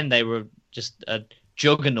 Even then, they were just a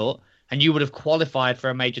juggernaut. And you would have qualified for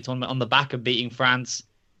a major tournament on the back of beating France.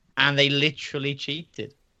 And they literally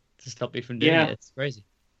cheated to stop you from doing it. It's crazy.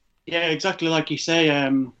 Yeah, exactly like you say.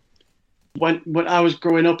 When I was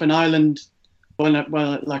growing up in Ireland,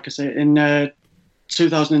 like I say, in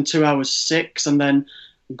 2002 I was 6, and then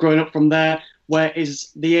growing up from there, where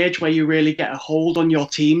is the age where you really get a hold on your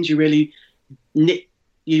teams. You really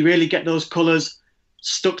get those colours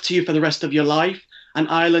stuck to you for the rest of your life. And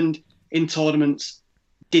Ireland in tournaments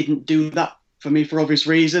didn't do that for me for obvious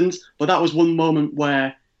reasons. But that was one moment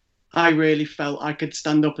where I really felt I could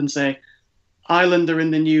stand up and say, Ireland are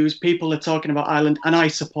in the news, people are talking about Ireland, and I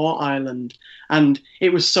support Ireland. And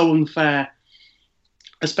it was so unfair,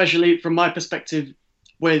 especially from my perspective,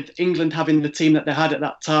 with England having the team that they had at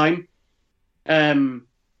that time.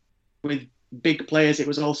 With big players, it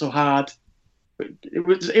was also hard. It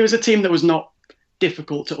was a team that was not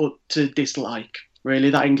difficult to dislike, really,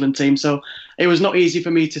 that England team. So it was not easy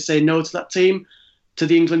for me to say no to that team, to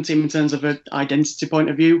the England team in terms of an identity point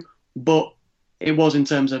of view, but it was in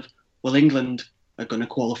terms of, well, England are going to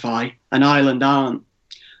qualify and Ireland aren't.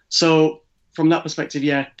 So from that perspective,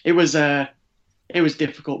 yeah, it was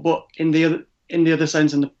difficult. But in the other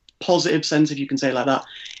sense, in the positive sense, if you can say it like that,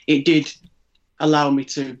 it did allow me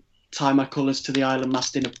to tie my colours to the Ireland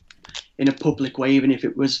mast in a public way, even if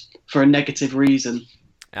it was for a negative reason.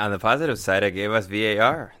 On the positive side, it gave us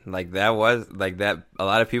VAR. That was that. A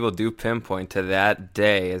lot of people do pinpoint to that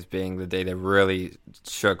day as being the day that really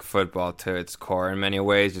shook football to its core in many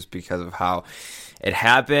ways, just because of how it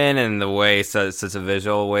happened and the way, such a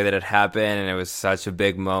visual way that it happened. And it was such a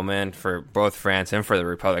big moment for both France and for the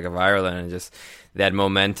Republic of Ireland. And just that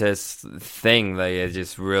momentous thing. Like it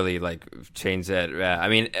just really like changed that. I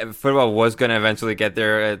mean, football was going to eventually get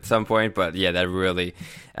there at some point, but yeah, that really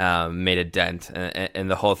made a dent in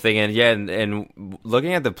the whole thing. And yeah, and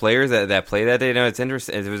looking at the players that played that day, you know, it's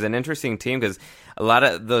interesting. It was an interesting team because a lot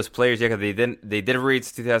of those players, yeah, they did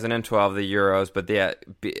reach 2012 the Euros, but yeah,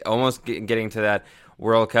 almost getting to that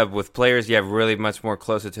World Cup with players, yeah, really much more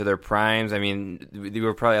closer to their primes. I mean, they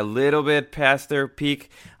were probably a little bit past their peak,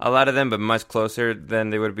 a lot of them, but much closer than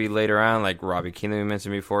they would be later on, like Robbie Keane, we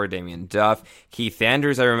mentioned before, Damien Duff, Keith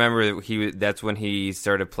Andrews. I remember that's when he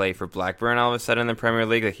started to play for Blackburn all of a sudden in the Premier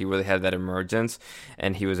League. Like he really had that emergence,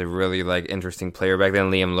 and he was a really like interesting player back then.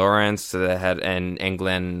 Liam Lawrence and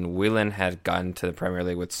Glenn Whelan had gotten to the Premier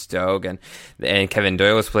League with Stoke, and Kevin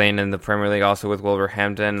Doyle was playing in the Premier League also with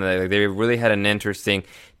Wolverhampton. They really had an interesting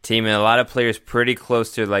team, and a lot of players pretty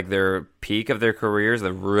close to like their peak of their careers.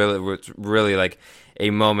 That really like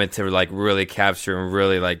a moment to like really capture and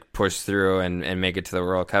really like push through and make it to the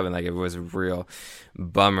World Cup. And like it was a real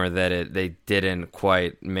bummer that they didn't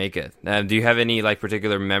quite make it. Do you have any like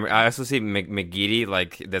particular memory? I also see McGeady,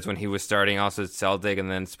 like that's when he was starting also at Celtic and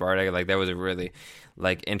then Spartak. Like that was a really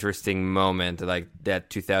like interesting moment, like that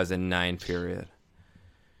 2009 period.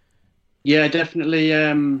 Yeah, definitely.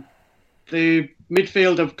 The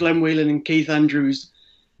midfield of Glenn Whelan and Keith Andrews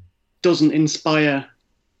doesn't inspire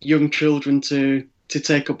young children to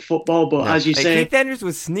take up football, but as you say, Keith Andrews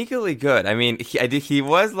was sneakily good. I mean, he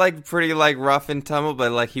was like pretty like rough and tumble,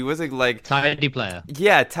 but like he was a like tidy player.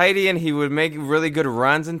 Yeah, tidy, and he would make really good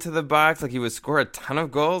runs into the box. Like he would score a ton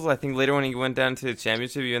of goals. I think later when he went down to the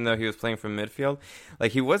championship, even though he was playing from midfield,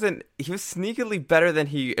 like he was sneakily better than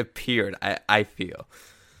he appeared. I feel.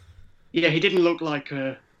 Yeah, he didn't look like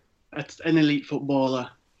an elite footballer.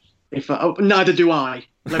 Neither do I.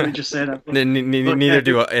 Let me just say that. Neither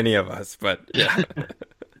do any of us, but yeah.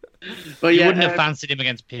 But yeah, you wouldn't have fancied him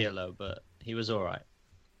against Pirlo, but he was all right.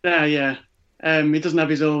 Yeah. He doesn't have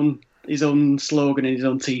his own slogan and his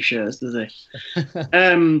own T-shirts, does he?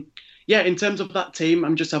 Yeah, in terms of that team,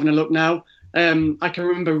 I'm just having a look now. I can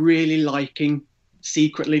remember really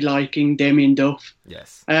secretly liking Damien Duff.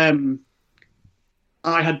 Yes.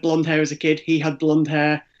 I had blonde hair as a kid. He had blonde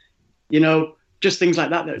hair. You know, just things like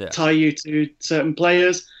that tie you to certain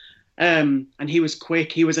players. And he was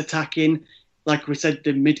quick. He was attacking. Like we said,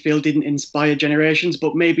 the midfield didn't inspire generations,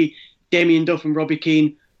 but maybe Damien Duff and Robbie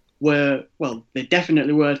Keane they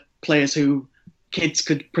definitely were players who kids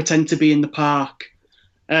could pretend to be in the park.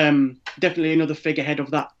 Definitely another figurehead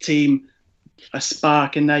of that team, a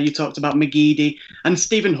spark in there. You talked about McGeady and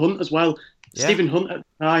Stephen Hunt as well. Yeah. Stephen Hunt at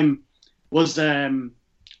the time was, I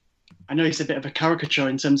know he's a bit of a caricature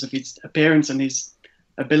in terms of his appearance and his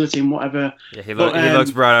ability and whatever. Yeah, he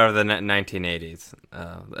looks brought out of the 1980s,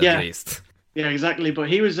 at least. Yeah, exactly. But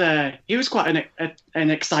he was quite an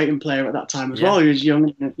exciting player at that time as well. He was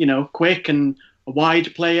young, quick and a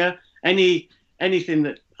wide player. Anything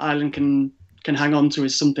that Ireland can hang on to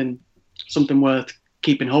is something worth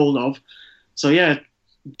keeping hold of. So yeah,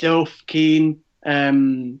 Duff, Keane,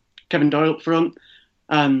 Kevin Doyle up front,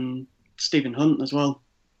 and Stephen Hunt as well.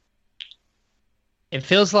 It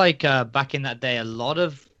feels like back in that day, a lot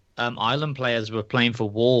of Ireland players were playing for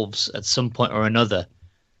Wolves at some point or another.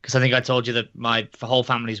 Because I think I told you that my whole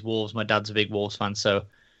family's Wolves. My dad's a big Wolves fan, so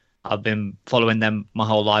I've been following them my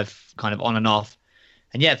whole life, kind of on and off.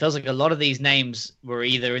 And yeah, it feels like a lot of these names were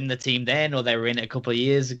either in the team then or they were in it a couple of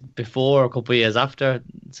years before or a couple of years after.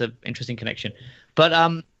 It's an interesting connection. But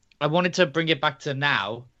I wanted to bring it back to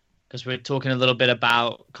now because we're talking a little bit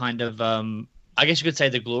about kind of, I guess you could say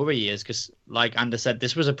the glory years because like Anders said,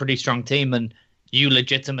 this was a pretty strong team and you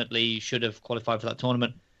legitimately should have qualified for that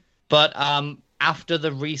tournament. But after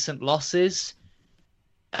the recent losses,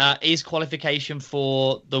 is qualification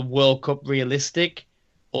for the World Cup realistic?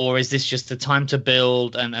 Or is this just the time to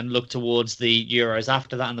build and look towards the Euros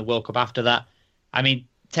after that and the World Cup after that? I mean,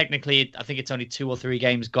 technically, I think it's only 2 or 3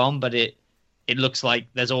 games gone, but it looks like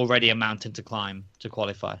there's already a mountain to climb to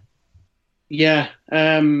qualify. Yeah.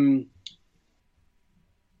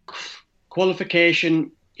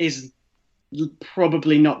 Qualification is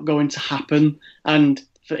probably not going to happen. And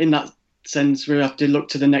in that sense, we have to look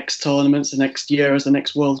to the next tournaments, the next Euros, the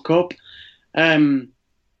next World Cup.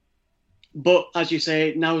 But as you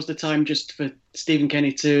say, now's the time just for Stephen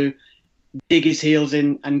Kenny to dig his heels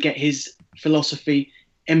in and get his philosophy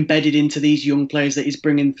embedded into these young players that he's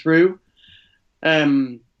bringing through.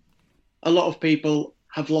 A lot of people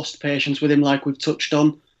have lost patience with him, like we've touched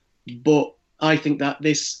on, but I think that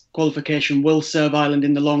this qualification will serve Ireland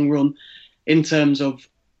in the long run in terms of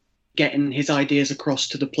getting his ideas across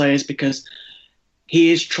to the players because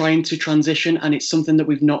he is trying to transition and it's something that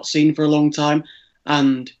we've not seen for a long time.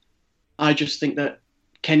 And I just think that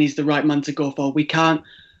Kenny's the right man to go for.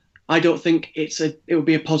 I don't think it would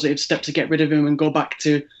be a positive step to get rid of him and go back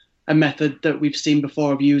to a method that we've seen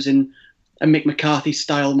before of using a Mick McCarthy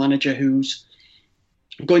style manager who's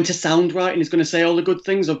going to sound right and is going to say all the good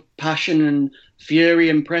things of passion and fury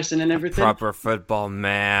and pressing and everything. Proper football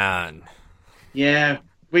man. Yeah,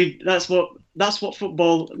 that's what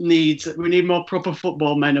football needs. We need more proper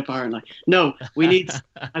football men, apparently. No,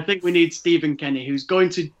 I think we need Stephen Kenny, who's going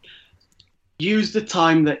to use the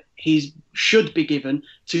time that he should be given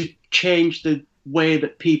to change the way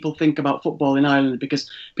that people think about football in Ireland, because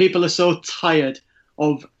people are so tired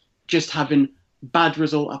of just having bad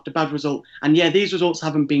result after bad result. And yeah, these results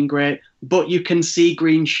haven't been great, but you can see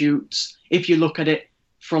green shoots if you look at it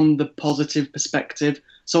from the positive perspective.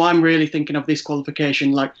 So I'm really thinking of this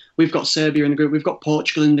qualification. Like, we've got Serbia in the group, we've got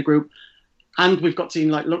Portugal in the group, and we've got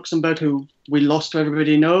teams like Luxembourg, who we lost to,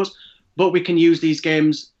 everybody knows. But we can use these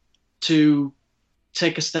games to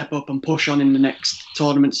take a step up and push on in the next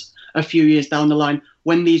tournaments a few years down the line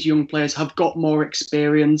when these young players have got more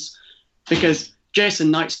experience. Because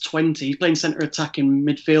Jason Knight's 20, he's playing centre attack in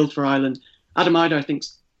midfield for Ireland. Adam Ido, I think,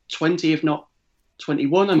 is 20, if not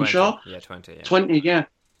 21, I'm 20. sure. Yeah, 20. Yeah. 20, yeah.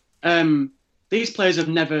 These players have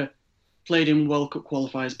never played in World Cup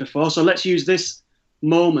qualifiers before, so let's use this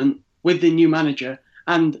moment with the new manager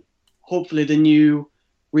and hopefully the new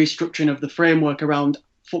restructuring of the framework around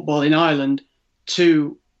football in Ireland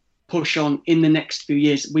to push on in the next few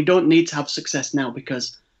years. We don't need to have success now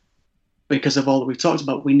because of all that we've talked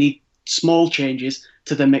about. We need small changes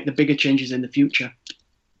to then make the bigger changes in the future.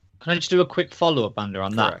 Can I just do a quick follow-up, Ander,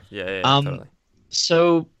 on that? Correct. Yeah, totally.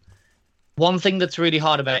 So one thing that's really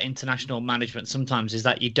hard about international management sometimes is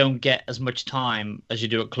that you don't get as much time as you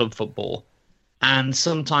do at club football. And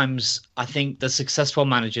sometimes I think the successful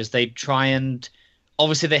managers, they try and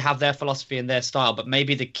obviously they have their philosophy and their style, but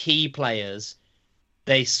maybe the key players,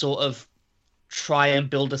 they sort of try and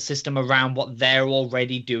build a system around what they're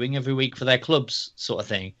already doing every week for their clubs, sort of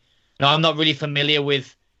thing. Now, I'm not really familiar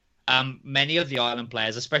with many of the Ireland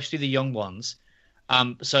players, especially the young ones.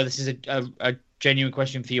 So this is a genuine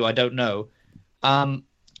question for you. I don't know.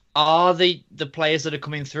 Are the players that are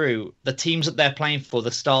coming through, the teams that they're playing for, the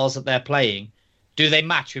styles that they're playing, do they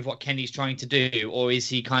match with what Kenny's trying to do? Or is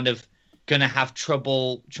he kind of going to have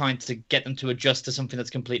trouble trying to get them to adjust to something that's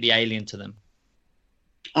completely alien to them?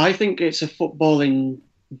 I think it's a footballing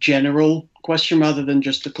general question rather than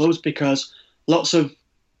just the clubs, because lots of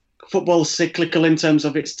football is cyclical in terms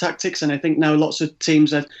of its tactics, and I think now lots of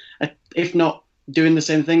teams are, if not doing the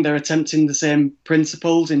same thing, they're attempting the same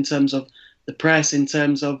principles in terms of the press, in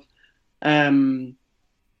terms of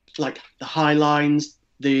like the high lines,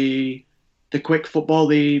 the quick football,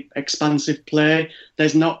 the expansive play.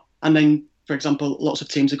 There's not, and then for example, lots of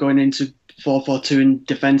teams are going into 4-4-2 in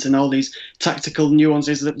defence and all these tactical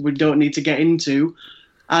nuances that we don't need to get into.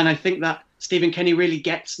 And I think that Stephen Kenny really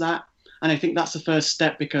gets that. And I think that's the first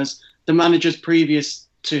step, because the managers previous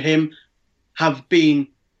to him have been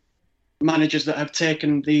managers that have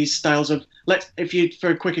taken these styles of, for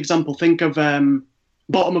a quick example, think of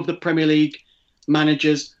bottom of the Premier League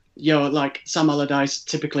managers, like Sam Allardyce,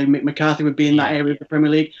 typically Mick McCarthy would be in that area of the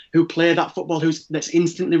Premier League, who play that football that's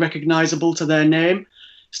instantly recognisable to their name.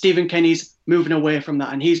 Stephen Kenny's moving away from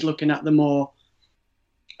that, and he's looking at the more,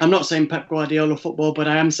 I'm not saying Pep Guardiola football, but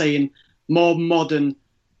I am saying more modern,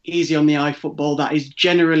 easy on the eye football that is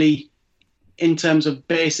generally, in terms of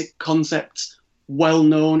basic concepts, well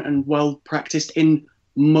known and well practiced in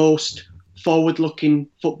most forward-looking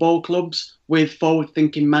football clubs with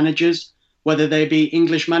forward-thinking managers, whether they be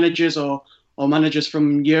English managers or managers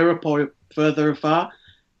from Europe or further afar.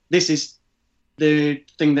 This is the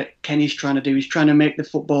thing that Kenny's trying to do. He's trying to make the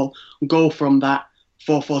football go from that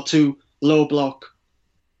 4-4-2, low block,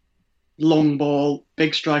 long ball,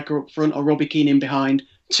 big striker up front or Robbie Keane in behind,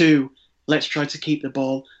 to let's try to keep the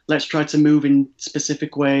ball, let's try to move in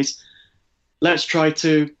specific ways, let's try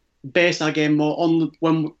to base our game more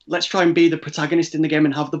on let's try and be the protagonist in the game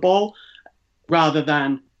and have the ball, rather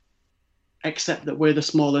than accept that we're the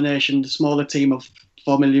smaller nation, the smaller team of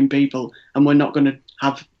 4 million people, and we're not going to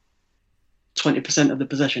have 20% of the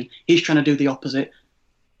possession. He's trying to do the opposite.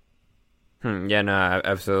 Yeah, no,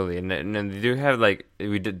 absolutely. And they do have, like,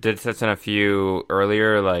 we did touch on a few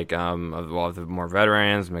earlier, like, of the more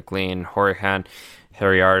veterans, McLean, Hourihan,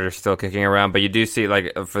 Harry Ard are still kicking around. But you do see,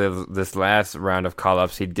 like, for this last round of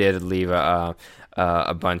call-ups, he did leave a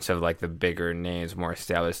bunch of, like, the bigger names, more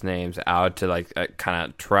established names out to, like, kind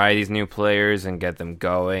of try these new players and get them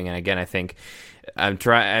going. And again, I think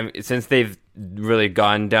since they've really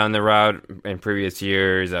gone down the route in previous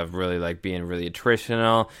years of really, like, being really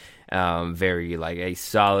attritional, very like a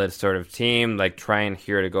solid sort of team, like trying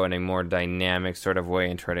here to go in a more dynamic sort of way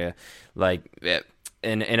and try to like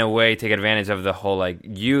in a way take advantage of the whole like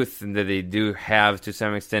youth that they do have to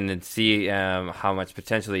some extent and see how much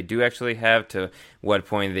potential they do actually have, to what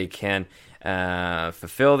point they can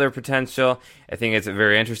fulfill their potential. I think it's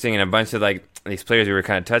very interesting, and a bunch of like these players we were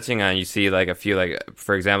kind of touching on, you see like a few, like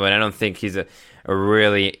for example, and I don't think he's a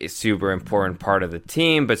really super important part of the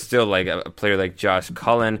team, but still like a player like Josh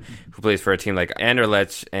Cullen, who plays for a team like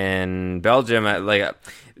Anderlecht in Belgium.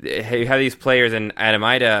 You have these players, and Adam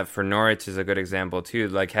Ida for Norwich is a good example too,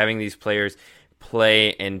 like having these players play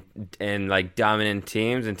in like dominant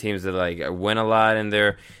teams and teams that like win a lot in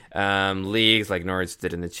their leagues, like Norwich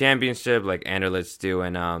did in the Championship, like Anderlecht do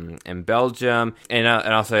in Belgium, and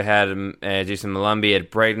also had Jason Malumbi at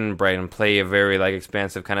Brighton. Brighton play a very like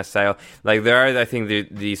expansive kind of style. Like there are, I think,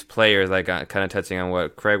 these players, like kind of touching on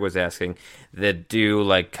what Craig was asking, that do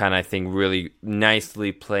like kind of, I think, really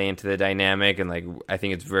nicely play into the dynamic, and like I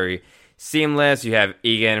think it's very seamless. You have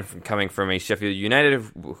Egan coming from a Sheffield United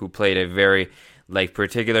who played a very like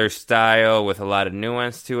particular style with a lot of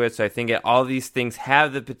nuance to it. So I think all these things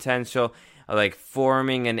have the potential of like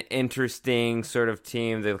forming an interesting sort of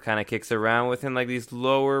team that kind of kicks around within like these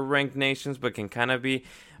lower ranked nations, but can kind of be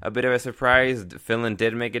a bit of a surprise. Finland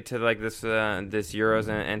did make it to like this Euros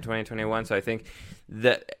in 2021. So I think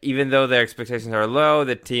that even though their expectations are low,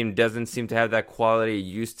 the team doesn't seem to have that quality it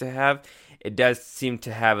used to have. It does seem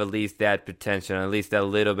to have at least that potential, at least a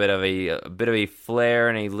little bit of a flair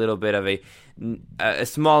and a little bit of a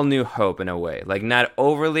small new hope in a way. Like not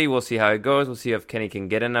overly. We'll see how it goes. We'll see if Kenny can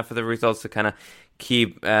get enough of the results to kind of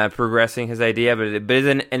keep progressing his idea. But it is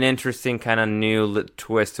an interesting kind of new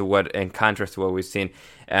twist to what, in contrast to what we've seen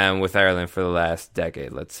with Ireland for the last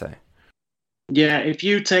decade, let's say. Yeah, if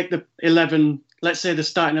you take the 11, let's say the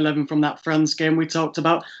starting 11 from that France game we talked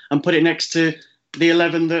about, and put it next to the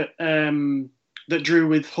 11 that drew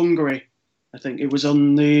with Hungary, I think it was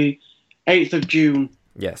on the 8th of June.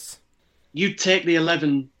 Yes. You take the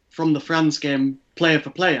 11 from the France game, player for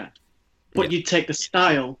player, but you take the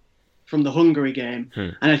style from the Hungary game,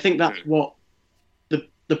 and I think that's what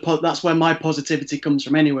that's where my positivity comes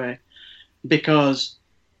from anyway, because,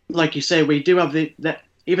 like you say, we do have that.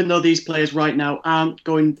 Even though these players right now aren't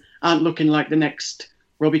looking like the next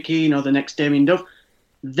Robbie Keane or the next Damien Duff,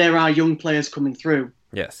 there are young players coming through.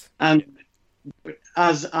 Yes. And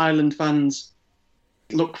as Ireland fans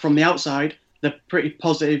look from the outside, they're pretty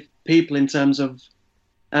positive people in terms of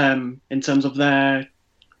their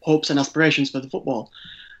hopes and aspirations for the football,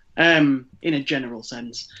 in a general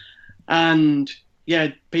sense. And yeah,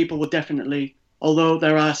 people will definitely, although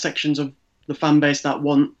there are sections of the fan base that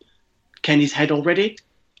want Kenny's head already,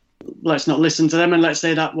 let's not listen to them, and let's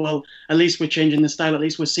say that, well, at least we're changing the style, at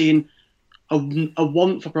least we're seeing a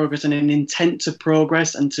want for progress and an intent to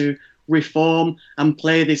progress and to reform and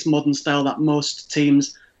play this modern style that most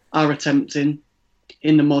teams are attempting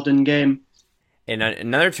in the modern game. And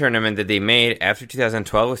another tournament that they made after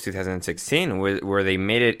 2012 was 2016, where they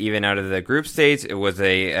made it even out of the group stage. It was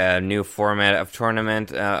a new format of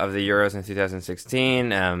tournament of the Euros in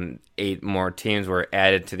 2016. 8 more teams were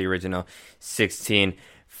added to the original 16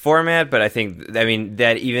 format, but I mean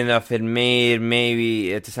that even though it made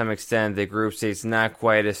maybe to some extent the group stage not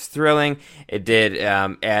quite as thrilling, it did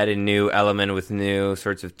add a new element with new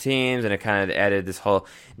sorts of teams, and it kind of added this whole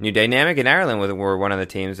new dynamic. In Ireland were one of the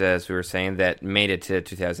teams, as we were saying, that made it to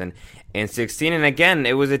 2016, and again,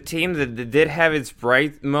 it was a team that did have its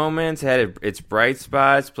bright moments, had its bright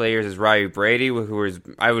spots. Players as Robbie Brady, who was,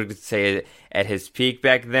 I would say, at his peak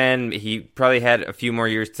back then. He probably had a few more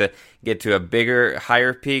years to get to a bigger,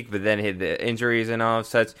 higher peak, but then he had the injuries and all of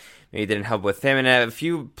such. Maybe didn't help with him. And a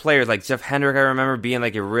few players like Jeff Hendrick, I remember being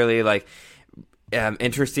like a really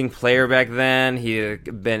interesting player back then. He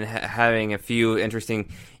had been having a few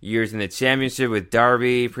interesting years in the championship with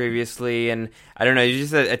Derby previously, and I don't know, it was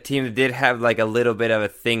just a team that did have like a little bit of a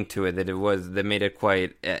thing to it that made it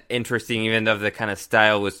quite interesting, even though the kind of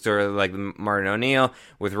style was sort of like Martin O'Neill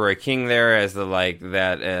with Roy King there as the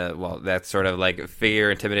that sort of like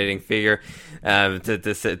intimidating figure,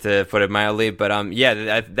 to put it mildly. But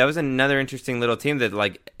that was another interesting little team that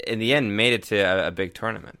like in the end made it to a big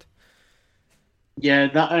tournament. Yeah,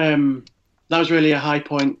 that was really a high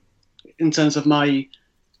point in terms of my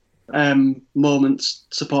moments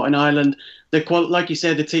supporting Ireland. Like you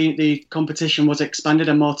said, the competition was expanded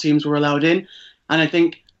and more teams were allowed in, and I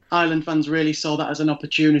think Ireland fans really saw that as an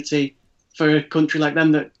opportunity for a country like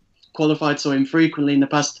them that qualified so infrequently in the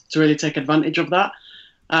past to really take advantage of that.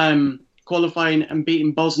 Qualifying and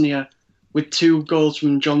beating Bosnia with 2 goals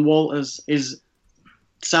from John Walters is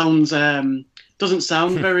sounds doesn't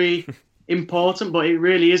sound very important, but it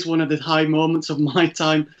really is one of the high moments of my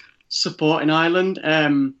time supporting Ireland.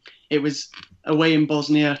 It was away in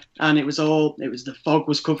Bosnia, and it was the fog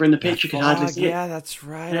was covering the pitch. You could hardly see it. Yeah, that's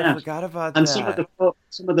right. Yeah. I forgot about and that.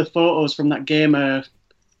 some of the photos from that game are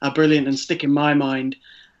brilliant and stick in my mind.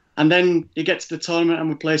 And then you get to the tournament and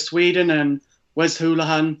we play Sweden, and Wes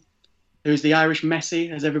Hoolahan, who's the Irish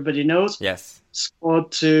Messi, as everybody knows, Yes.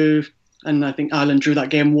 scored two, and I think Ireland drew that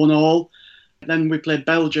game 1-1. Then we played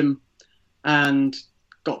Belgium and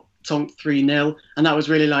got tonked 3-0, and that was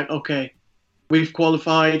really like, okay, we've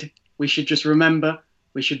qualified. We should just remember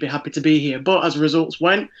we should be happy to be here. But as results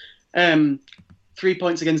went, 3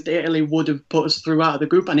 points against Italy would have put us through out of the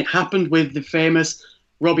group, and it happened with the famous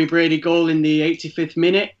Robbie Brady goal in the 85th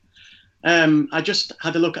minute. I just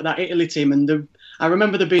had a look at that Italy team, and I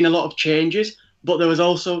remember there being a lot of changes, but there was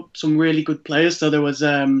also some really good players. So there was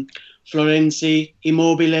Florenzi,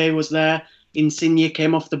 Immobile was there, Insigne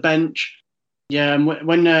came off the bench. Yeah, and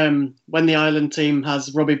when the Ireland team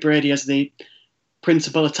has Robbie Brady as the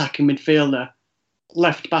principal attacking midfielder,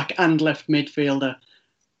 left back and left midfielder,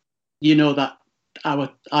 you know that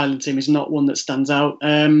our Ireland team is not one that stands out.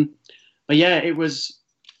 But yeah, it was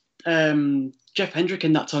Jeff Hendrick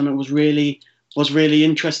in that tournament was really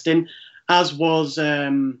interesting, as was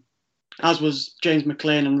James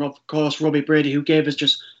McLean and of course Robbie Brady, who gave us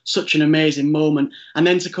just such an amazing moment. And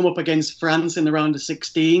then to come up against France in the round of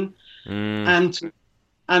 16 and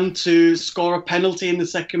to score a penalty in the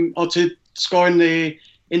second, or to score in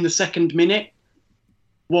the second minute,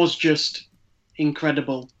 was just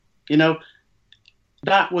incredible. You know,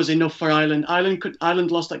 that was enough for Ireland. Ireland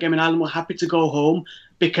lost that game, and Ireland were happy to go home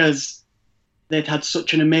because they'd had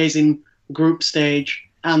such an amazing group stage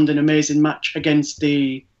and an amazing match against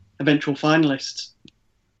the eventual finalists.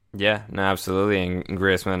 Yeah, no, absolutely. And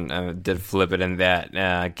Griezmann did flip it in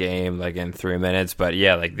that game, like in 3 minutes. But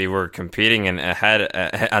yeah, like they were competing and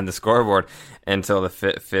ahead on the scoreboard until the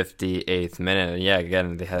 58th minute. And yeah,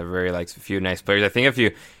 again, they had very like a few nice players. I think if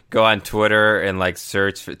you go on Twitter and like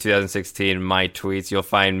search for 2016 my tweets, you'll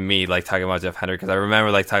find me like talking about Jeff Hendrick, because I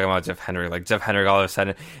remember like talking about Jeff Hendrick. Like Jeff Hendrick all of a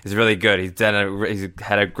sudden is really good. He's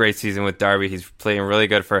had a great season with Derby. He's playing really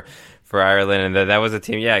good for Ireland, and that was a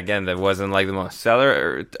team, yeah, again, that wasn't like the most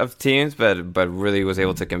stellar of teams, but really was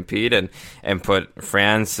able to compete and put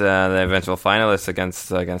France, the eventual finalists,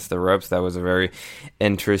 against the ropes. That was a very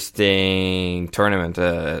interesting tournament,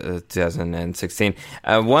 2016.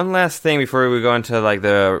 One last thing before we go into like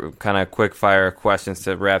the kind of quick fire questions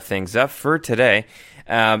to wrap things up for today.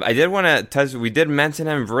 I did want to touch. We did mention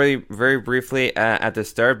him very, very briefly at the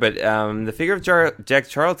start, but the figure of Jack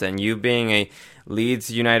Charlton, you being a Leeds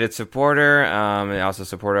United supporter, and also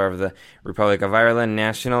supporter of the Republic of Ireland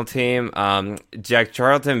national team. Jack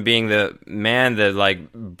Charlton being the man that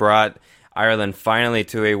like brought Ireland finally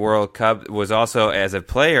to a World Cup, was also as a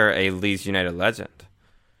player a Leeds United legend.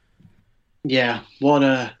 Yeah, what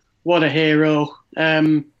a hero.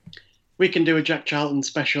 We can do a Jack Charlton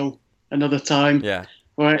special another time. Yeah.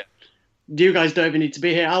 Right. You guys don't even need to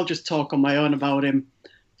be here. I'll just talk on my own about him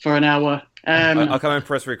for an hour. I'll come and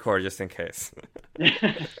press record just in case.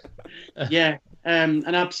 Yeah,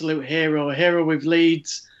 an absolute hero. A hero with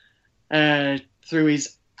Leeds through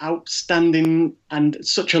his outstanding and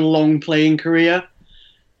such a long playing career.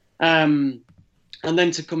 And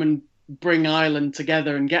then to come and bring Ireland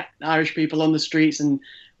together and get Irish people on the streets and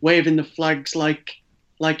waving the flags like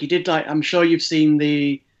he did. Like, I'm sure you've seen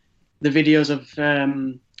the videos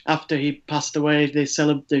of after he passed away,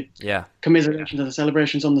 the commiserations of the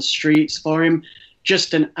celebrations on the streets for him.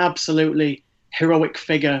 Just an absolutely heroic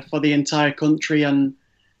figure for the entire country, and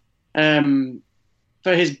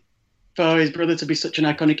for his brother to be such an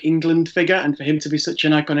iconic England figure and for him to be such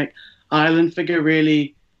an iconic Ireland figure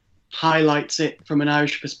really highlights it from an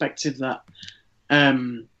Irish perspective that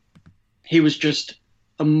he was just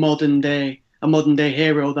a modern day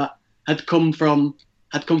hero that had come from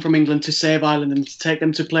England to save Ireland and to take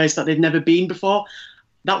them to a place that they'd never been before.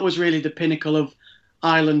 That was really the pinnacle of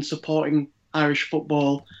Ireland supporting Irish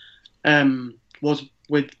football, was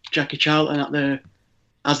with Jackie Charlton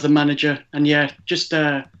as the manager. And yeah, just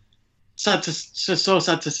so sad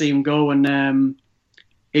to see him go. And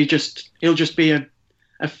he'll just be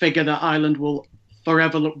a figure that Ireland will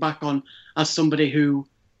forever look back on as somebody who,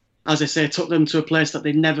 as I say, took them to a place that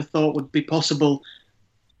they never thought would be possible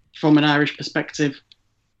from an Irish perspective.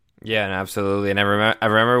 Yeah, absolutely. And I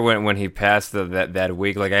remember when he passed that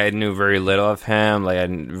week, like I knew very little of him, like I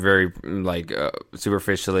very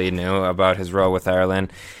superficially knew about his role with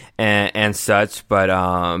Ireland and such. But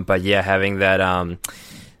yeah, having that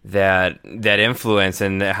that influence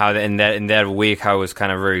and how in that week how it was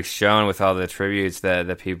kind of really shown with all the tributes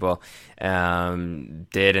that people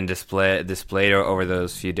did and displayed over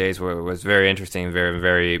those few days, where it was very interesting, very,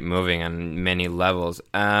 very moving on many levels.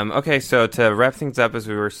 Okay, so to wrap things up, as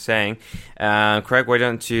we were saying, Craig, why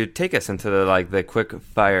don't you take us into the quick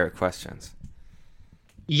fire questions?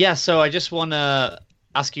 Yeah, so I just want to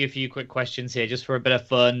ask you a few quick questions here, just for a bit of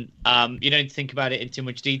fun. You don't need to think about it in too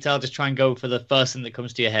much detail. Just try and go for the first thing that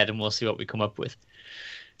comes to your head, and we'll see what we come up with.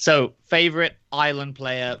 So, favorite Ireland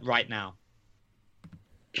player right now?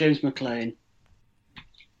 James McLean.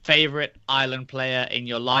 Favorite Ireland player in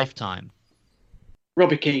your lifetime?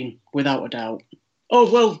 Robbie Keane, without a doubt. Oh,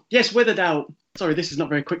 well, yes, with a doubt. Sorry, this is not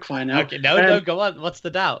very quick fire now. Okay, no, go on. What's the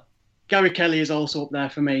doubt? Gary Kelly is also up there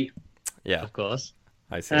for me. Yeah, of course.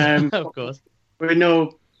 I see. Of course. We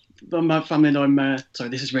know, my family know him. Sorry,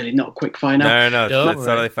 this is really not a quick fire now. No, that's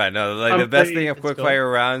totally fine. No, the best thing of quick fire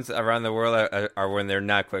rounds around the world are when they're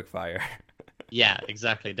not quick fire. Yeah,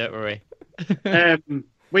 exactly. Don't worry.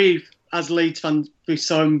 We, as Leeds fans, we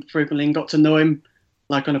saw him frequently and got to know him,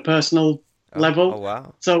 like on a personal level. Oh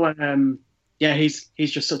wow! So, yeah, he's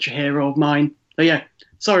just such a hero of mine. But yeah,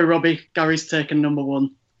 sorry, Robbie. Gary's taken number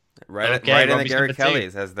one. Right in the Gary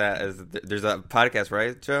Kellys there's a podcast,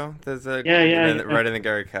 right, Joe? There's right in the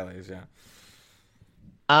Gary Kellys,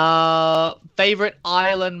 yeah. Favorite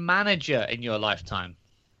Ireland manager in your lifetime?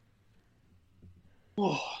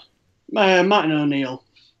 Martin O'Neill,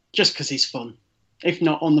 just because he's fun. If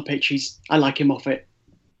not on the pitch, I like him off it.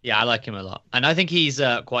 Yeah, I like him a lot, and I think he's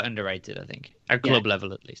quite underrated. I think at club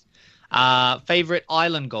level, at least. Favorite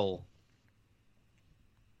Ireland goal?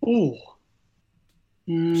 Oh.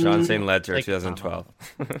 Sean St. Ledger, 2012.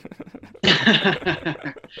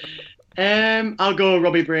 I'll go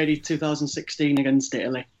Robbie Brady, 2016 against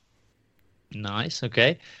Italy. Nice,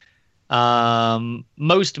 okay.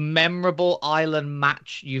 Most memorable Ireland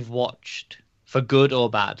match you've watched, for good or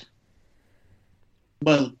bad?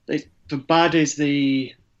 Well, the bad is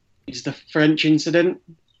the French incident,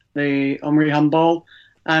 the Henry handball,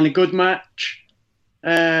 and a good match.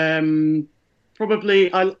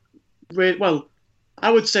 Probably I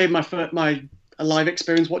would say my live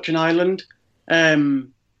experience watching Ireland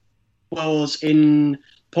was in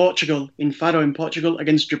Portugal, in Faro in Portugal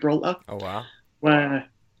against Gibraltar. Oh wow! Where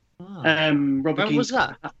Robert When Keane, was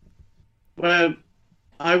that? Where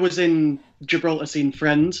I was in Gibraltar seeing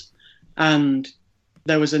friends, and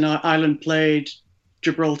there was an Ireland played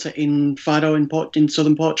Gibraltar in Faro in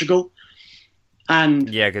southern Portugal. And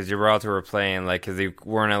yeah, because Gibraltar were playing because they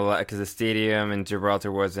weren't allowed, because the stadium in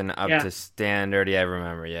Gibraltar wasn't up to standard. Yeah, I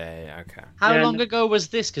remember. Yeah, okay. How long ago was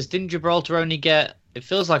this? Because didn't Gibraltar only get? It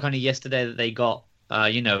feels like only yesterday that they got,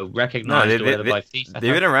 recognized by FIFA.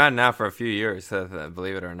 They've been around now for a few years,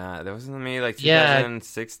 believe it or not. There wasn't me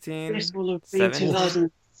 2016. This will have been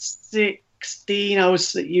 2016. I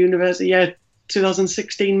was at university. Yeah.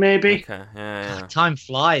 2016 maybe. Okay. Yeah. Time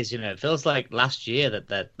flies, it feels like last year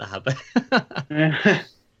that happened.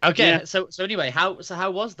 Okay, yeah. So anyway, how was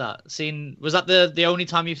that? Was that the only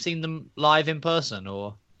time you've seen them live in person,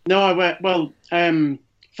 or? No, I went. Well,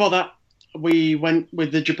 for that we went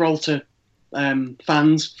with the Gibraltar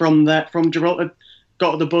fans from Gibraltar,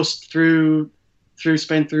 got the bus through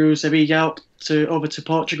Spain, through Sevilla over to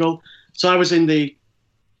Portugal. So I was in the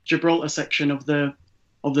Gibraltar section of the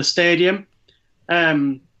stadium.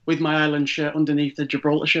 With my Ireland shirt underneath the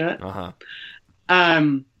Gibraltar shirt. Uh-huh.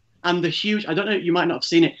 And the huge, I don't know, you might not have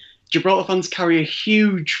seen it, Gibraltar fans carry a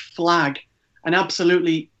huge flag, an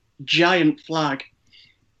absolutely giant flag.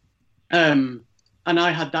 And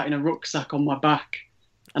I had that in a rucksack on my back.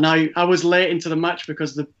 And I was late into the match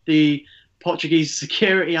because the Portuguese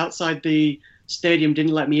security outside the stadium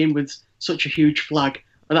didn't let me in with such a huge flag.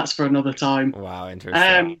 But that's for another time. Wow,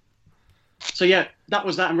 interesting. So yeah, that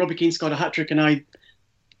was that, and Robbie Keane scored a hat-trick, and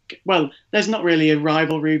there's not really a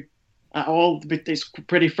rivalry at all, but it's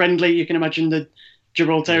pretty friendly. You can imagine the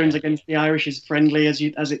Gibraltarians against the Irish is friendly as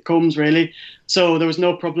it comes, really. So there was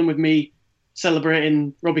no problem with me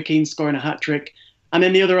celebrating Robbie Keane scoring a hat-trick. And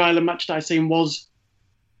then the other Ireland match that I seen was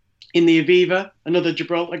in the Aviva, another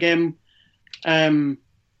Gibraltar game.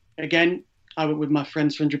 Again, I went with my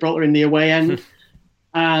friends from Gibraltar in the away end,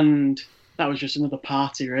 and that was just another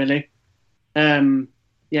party, really. It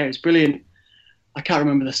was brilliant. I can't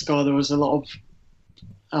remember the score. There was a lot of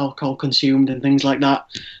alcohol consumed and things like that.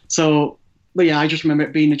 So, but yeah, I just remember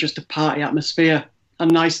it being just a party atmosphere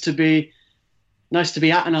and nice to be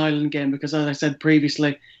at an Ireland game, because, as I said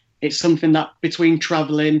previously, it's something that between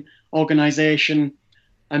travelling, organisation,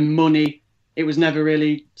 and money, it was never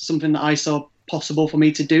really something that I saw possible for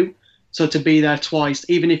me to do. So to be there twice,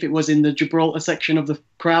 even if it was in the Gibraltar section of the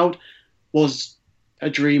crowd, was a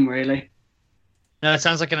dream, really. No, it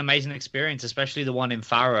sounds like an amazing experience, especially the one in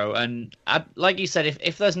Faro. And like you said,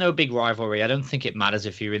 if there's no big rivalry, I don't think it matters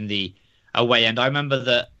if you're in the away end. I remember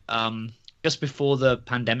that just before the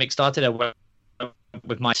pandemic started, I went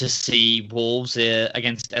with my to see Wolves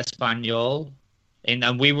against Espanyol,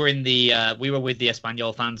 and we were with the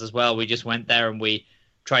Espanyol fans as well. We just went there and we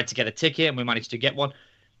tried to get a ticket, and we managed to get one.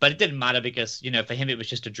 But it didn't matter because, for him, it was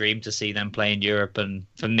just a dream to see them play in Europe. And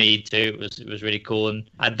for me, too, it was really cool. And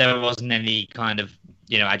there wasn't any kind of,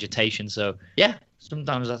 agitation. So, yeah,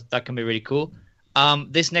 sometimes that can be really cool.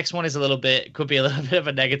 This next one could be a little bit of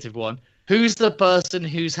a negative one. Who's the person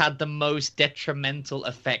who's had the most detrimental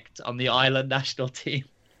effect on the Ireland national team?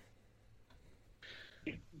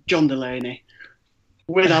 John Delaney.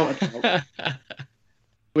 Without a doubt.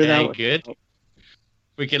 Without good.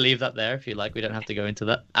 We can leave that there if you like. We don't have to go into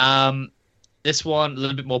that. This one, a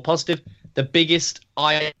little bit more positive. The biggest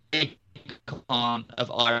icon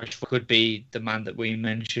of Irish could be the man that we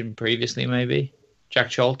mentioned previously, maybe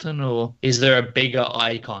Jack Charlton, or is there a bigger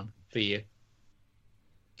icon for you?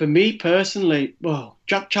 For me personally, well,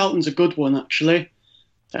 Jack Charlton's a good one actually.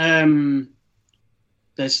 There's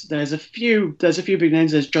a few big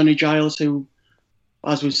names. There's Johnny Giles, who,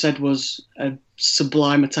 as we've said, was a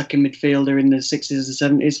sublime attacking midfielder in the 60s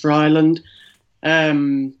and 70s for Ireland.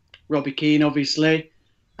 Robbie Keane, obviously,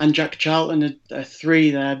 and Jack Charlton are three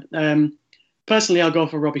there. Personally, I'll go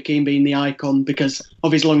for Robbie Keane being the icon because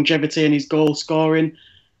of his longevity and his goal scoring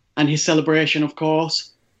and his celebration, of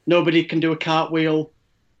course. Nobody can do a cartwheel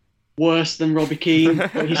worse than Robbie Keane,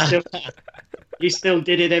 but he still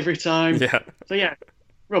did it every time. Yeah. So yeah,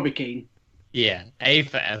 Robbie Keane. Yeah, A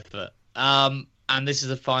for effort. And this is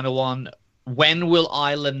the final one. When will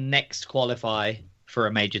Ireland next qualify for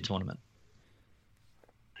a major tournament?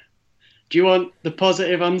 Do you want the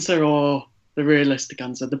positive answer or the realistic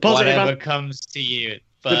answer? The positive Whatever comes to you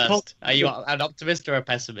first. Are you an optimist or a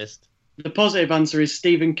pessimist? The positive answer is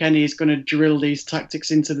Stephen Kenny is going to drill these tactics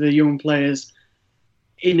into the young players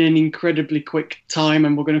in an incredibly quick time,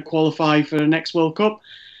 and we're going to qualify for the next World Cup.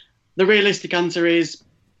 The realistic answer is,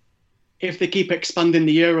 if they keep expanding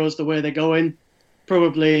the Euros the way they're going,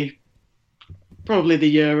 probably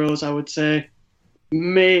the Euros, I would say.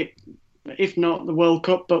 If not the World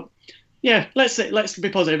Cup, but yeah, let's be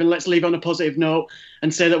positive and let's leave on a positive note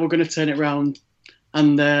and say that we're going to turn it around.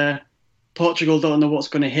 And Portugal don't know what's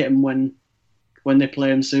going to hit them when they play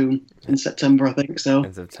them soon in September, I think. So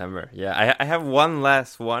in September, yeah. I have one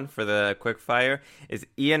last one for the quick fire. Is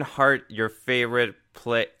Ian Hart your favorite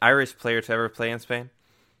Irish player to ever play in Spain?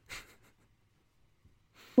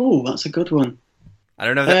 Oh, that's a good one. I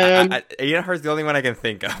don't know. That, Ian Hart's the only one I can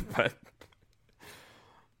think of, but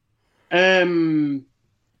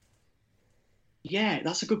yeah,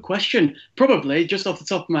 that's a good question. Probably just off the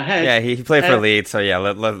top of my head. Yeah, he played for Leeds, so yeah,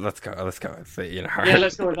 let's go. Let's go with Ian Hart. Yeah,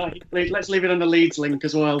 let's go with that. Let's leave it on the Leeds link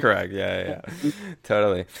as well. Correct. Yeah.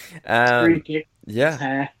 Totally.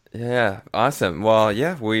 Yeah. Awesome. Well,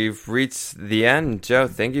 yeah, we've reached the end. Joe,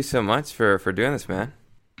 thank you so much for doing this, man.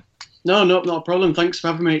 No, not a problem. Thanks for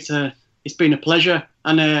having me. It's been a pleasure,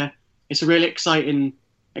 and it's a really exciting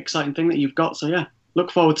thing that you've got. So yeah,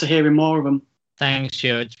 look forward to hearing more of them. Thanks,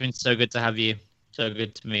 Joe. It's been so good to have you. So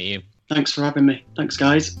good to meet you. Thanks for having me. Thanks,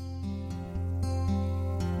 guys.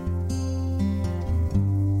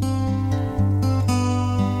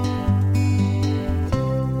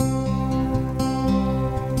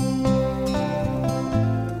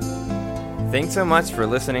 Thanks so much for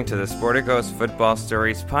listening to the Sporticos Football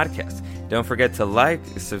Stories podcast. Don't forget to like,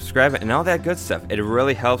 subscribe, and all that good stuff. It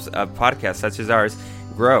really helps a podcast such as ours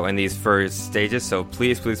grow in these first stages. So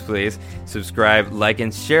please subscribe, like,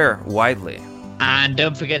 and share widely. And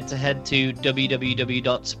don't forget to head to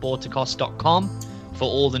www.sporticos.com for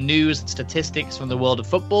all the news and statistics from the world of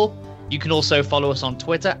football. You can also follow us on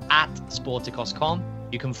Twitter @Sporticos.com.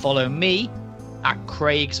 You can follow me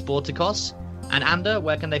 @CraigSporticos. And Ander,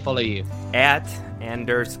 where can they follow you?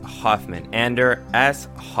 @Anders Hoffman. Ander S.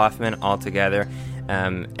 Hoffman altogether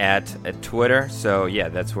at Twitter. So yeah,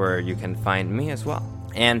 that's where you can find me as well.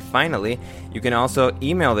 And finally, you can also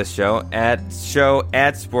email the show at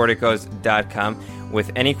show@sporticos.com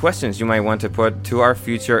with any questions you might want to put to our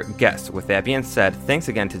future guests. With that being said, thanks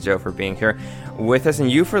again to Joe for being here with us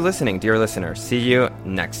and you for listening, dear listener. See you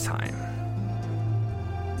next time.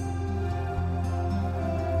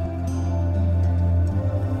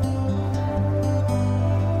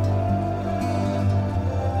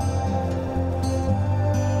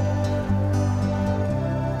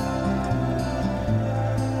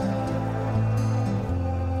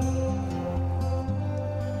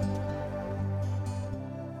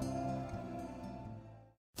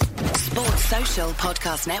 Social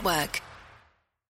Podcast Network.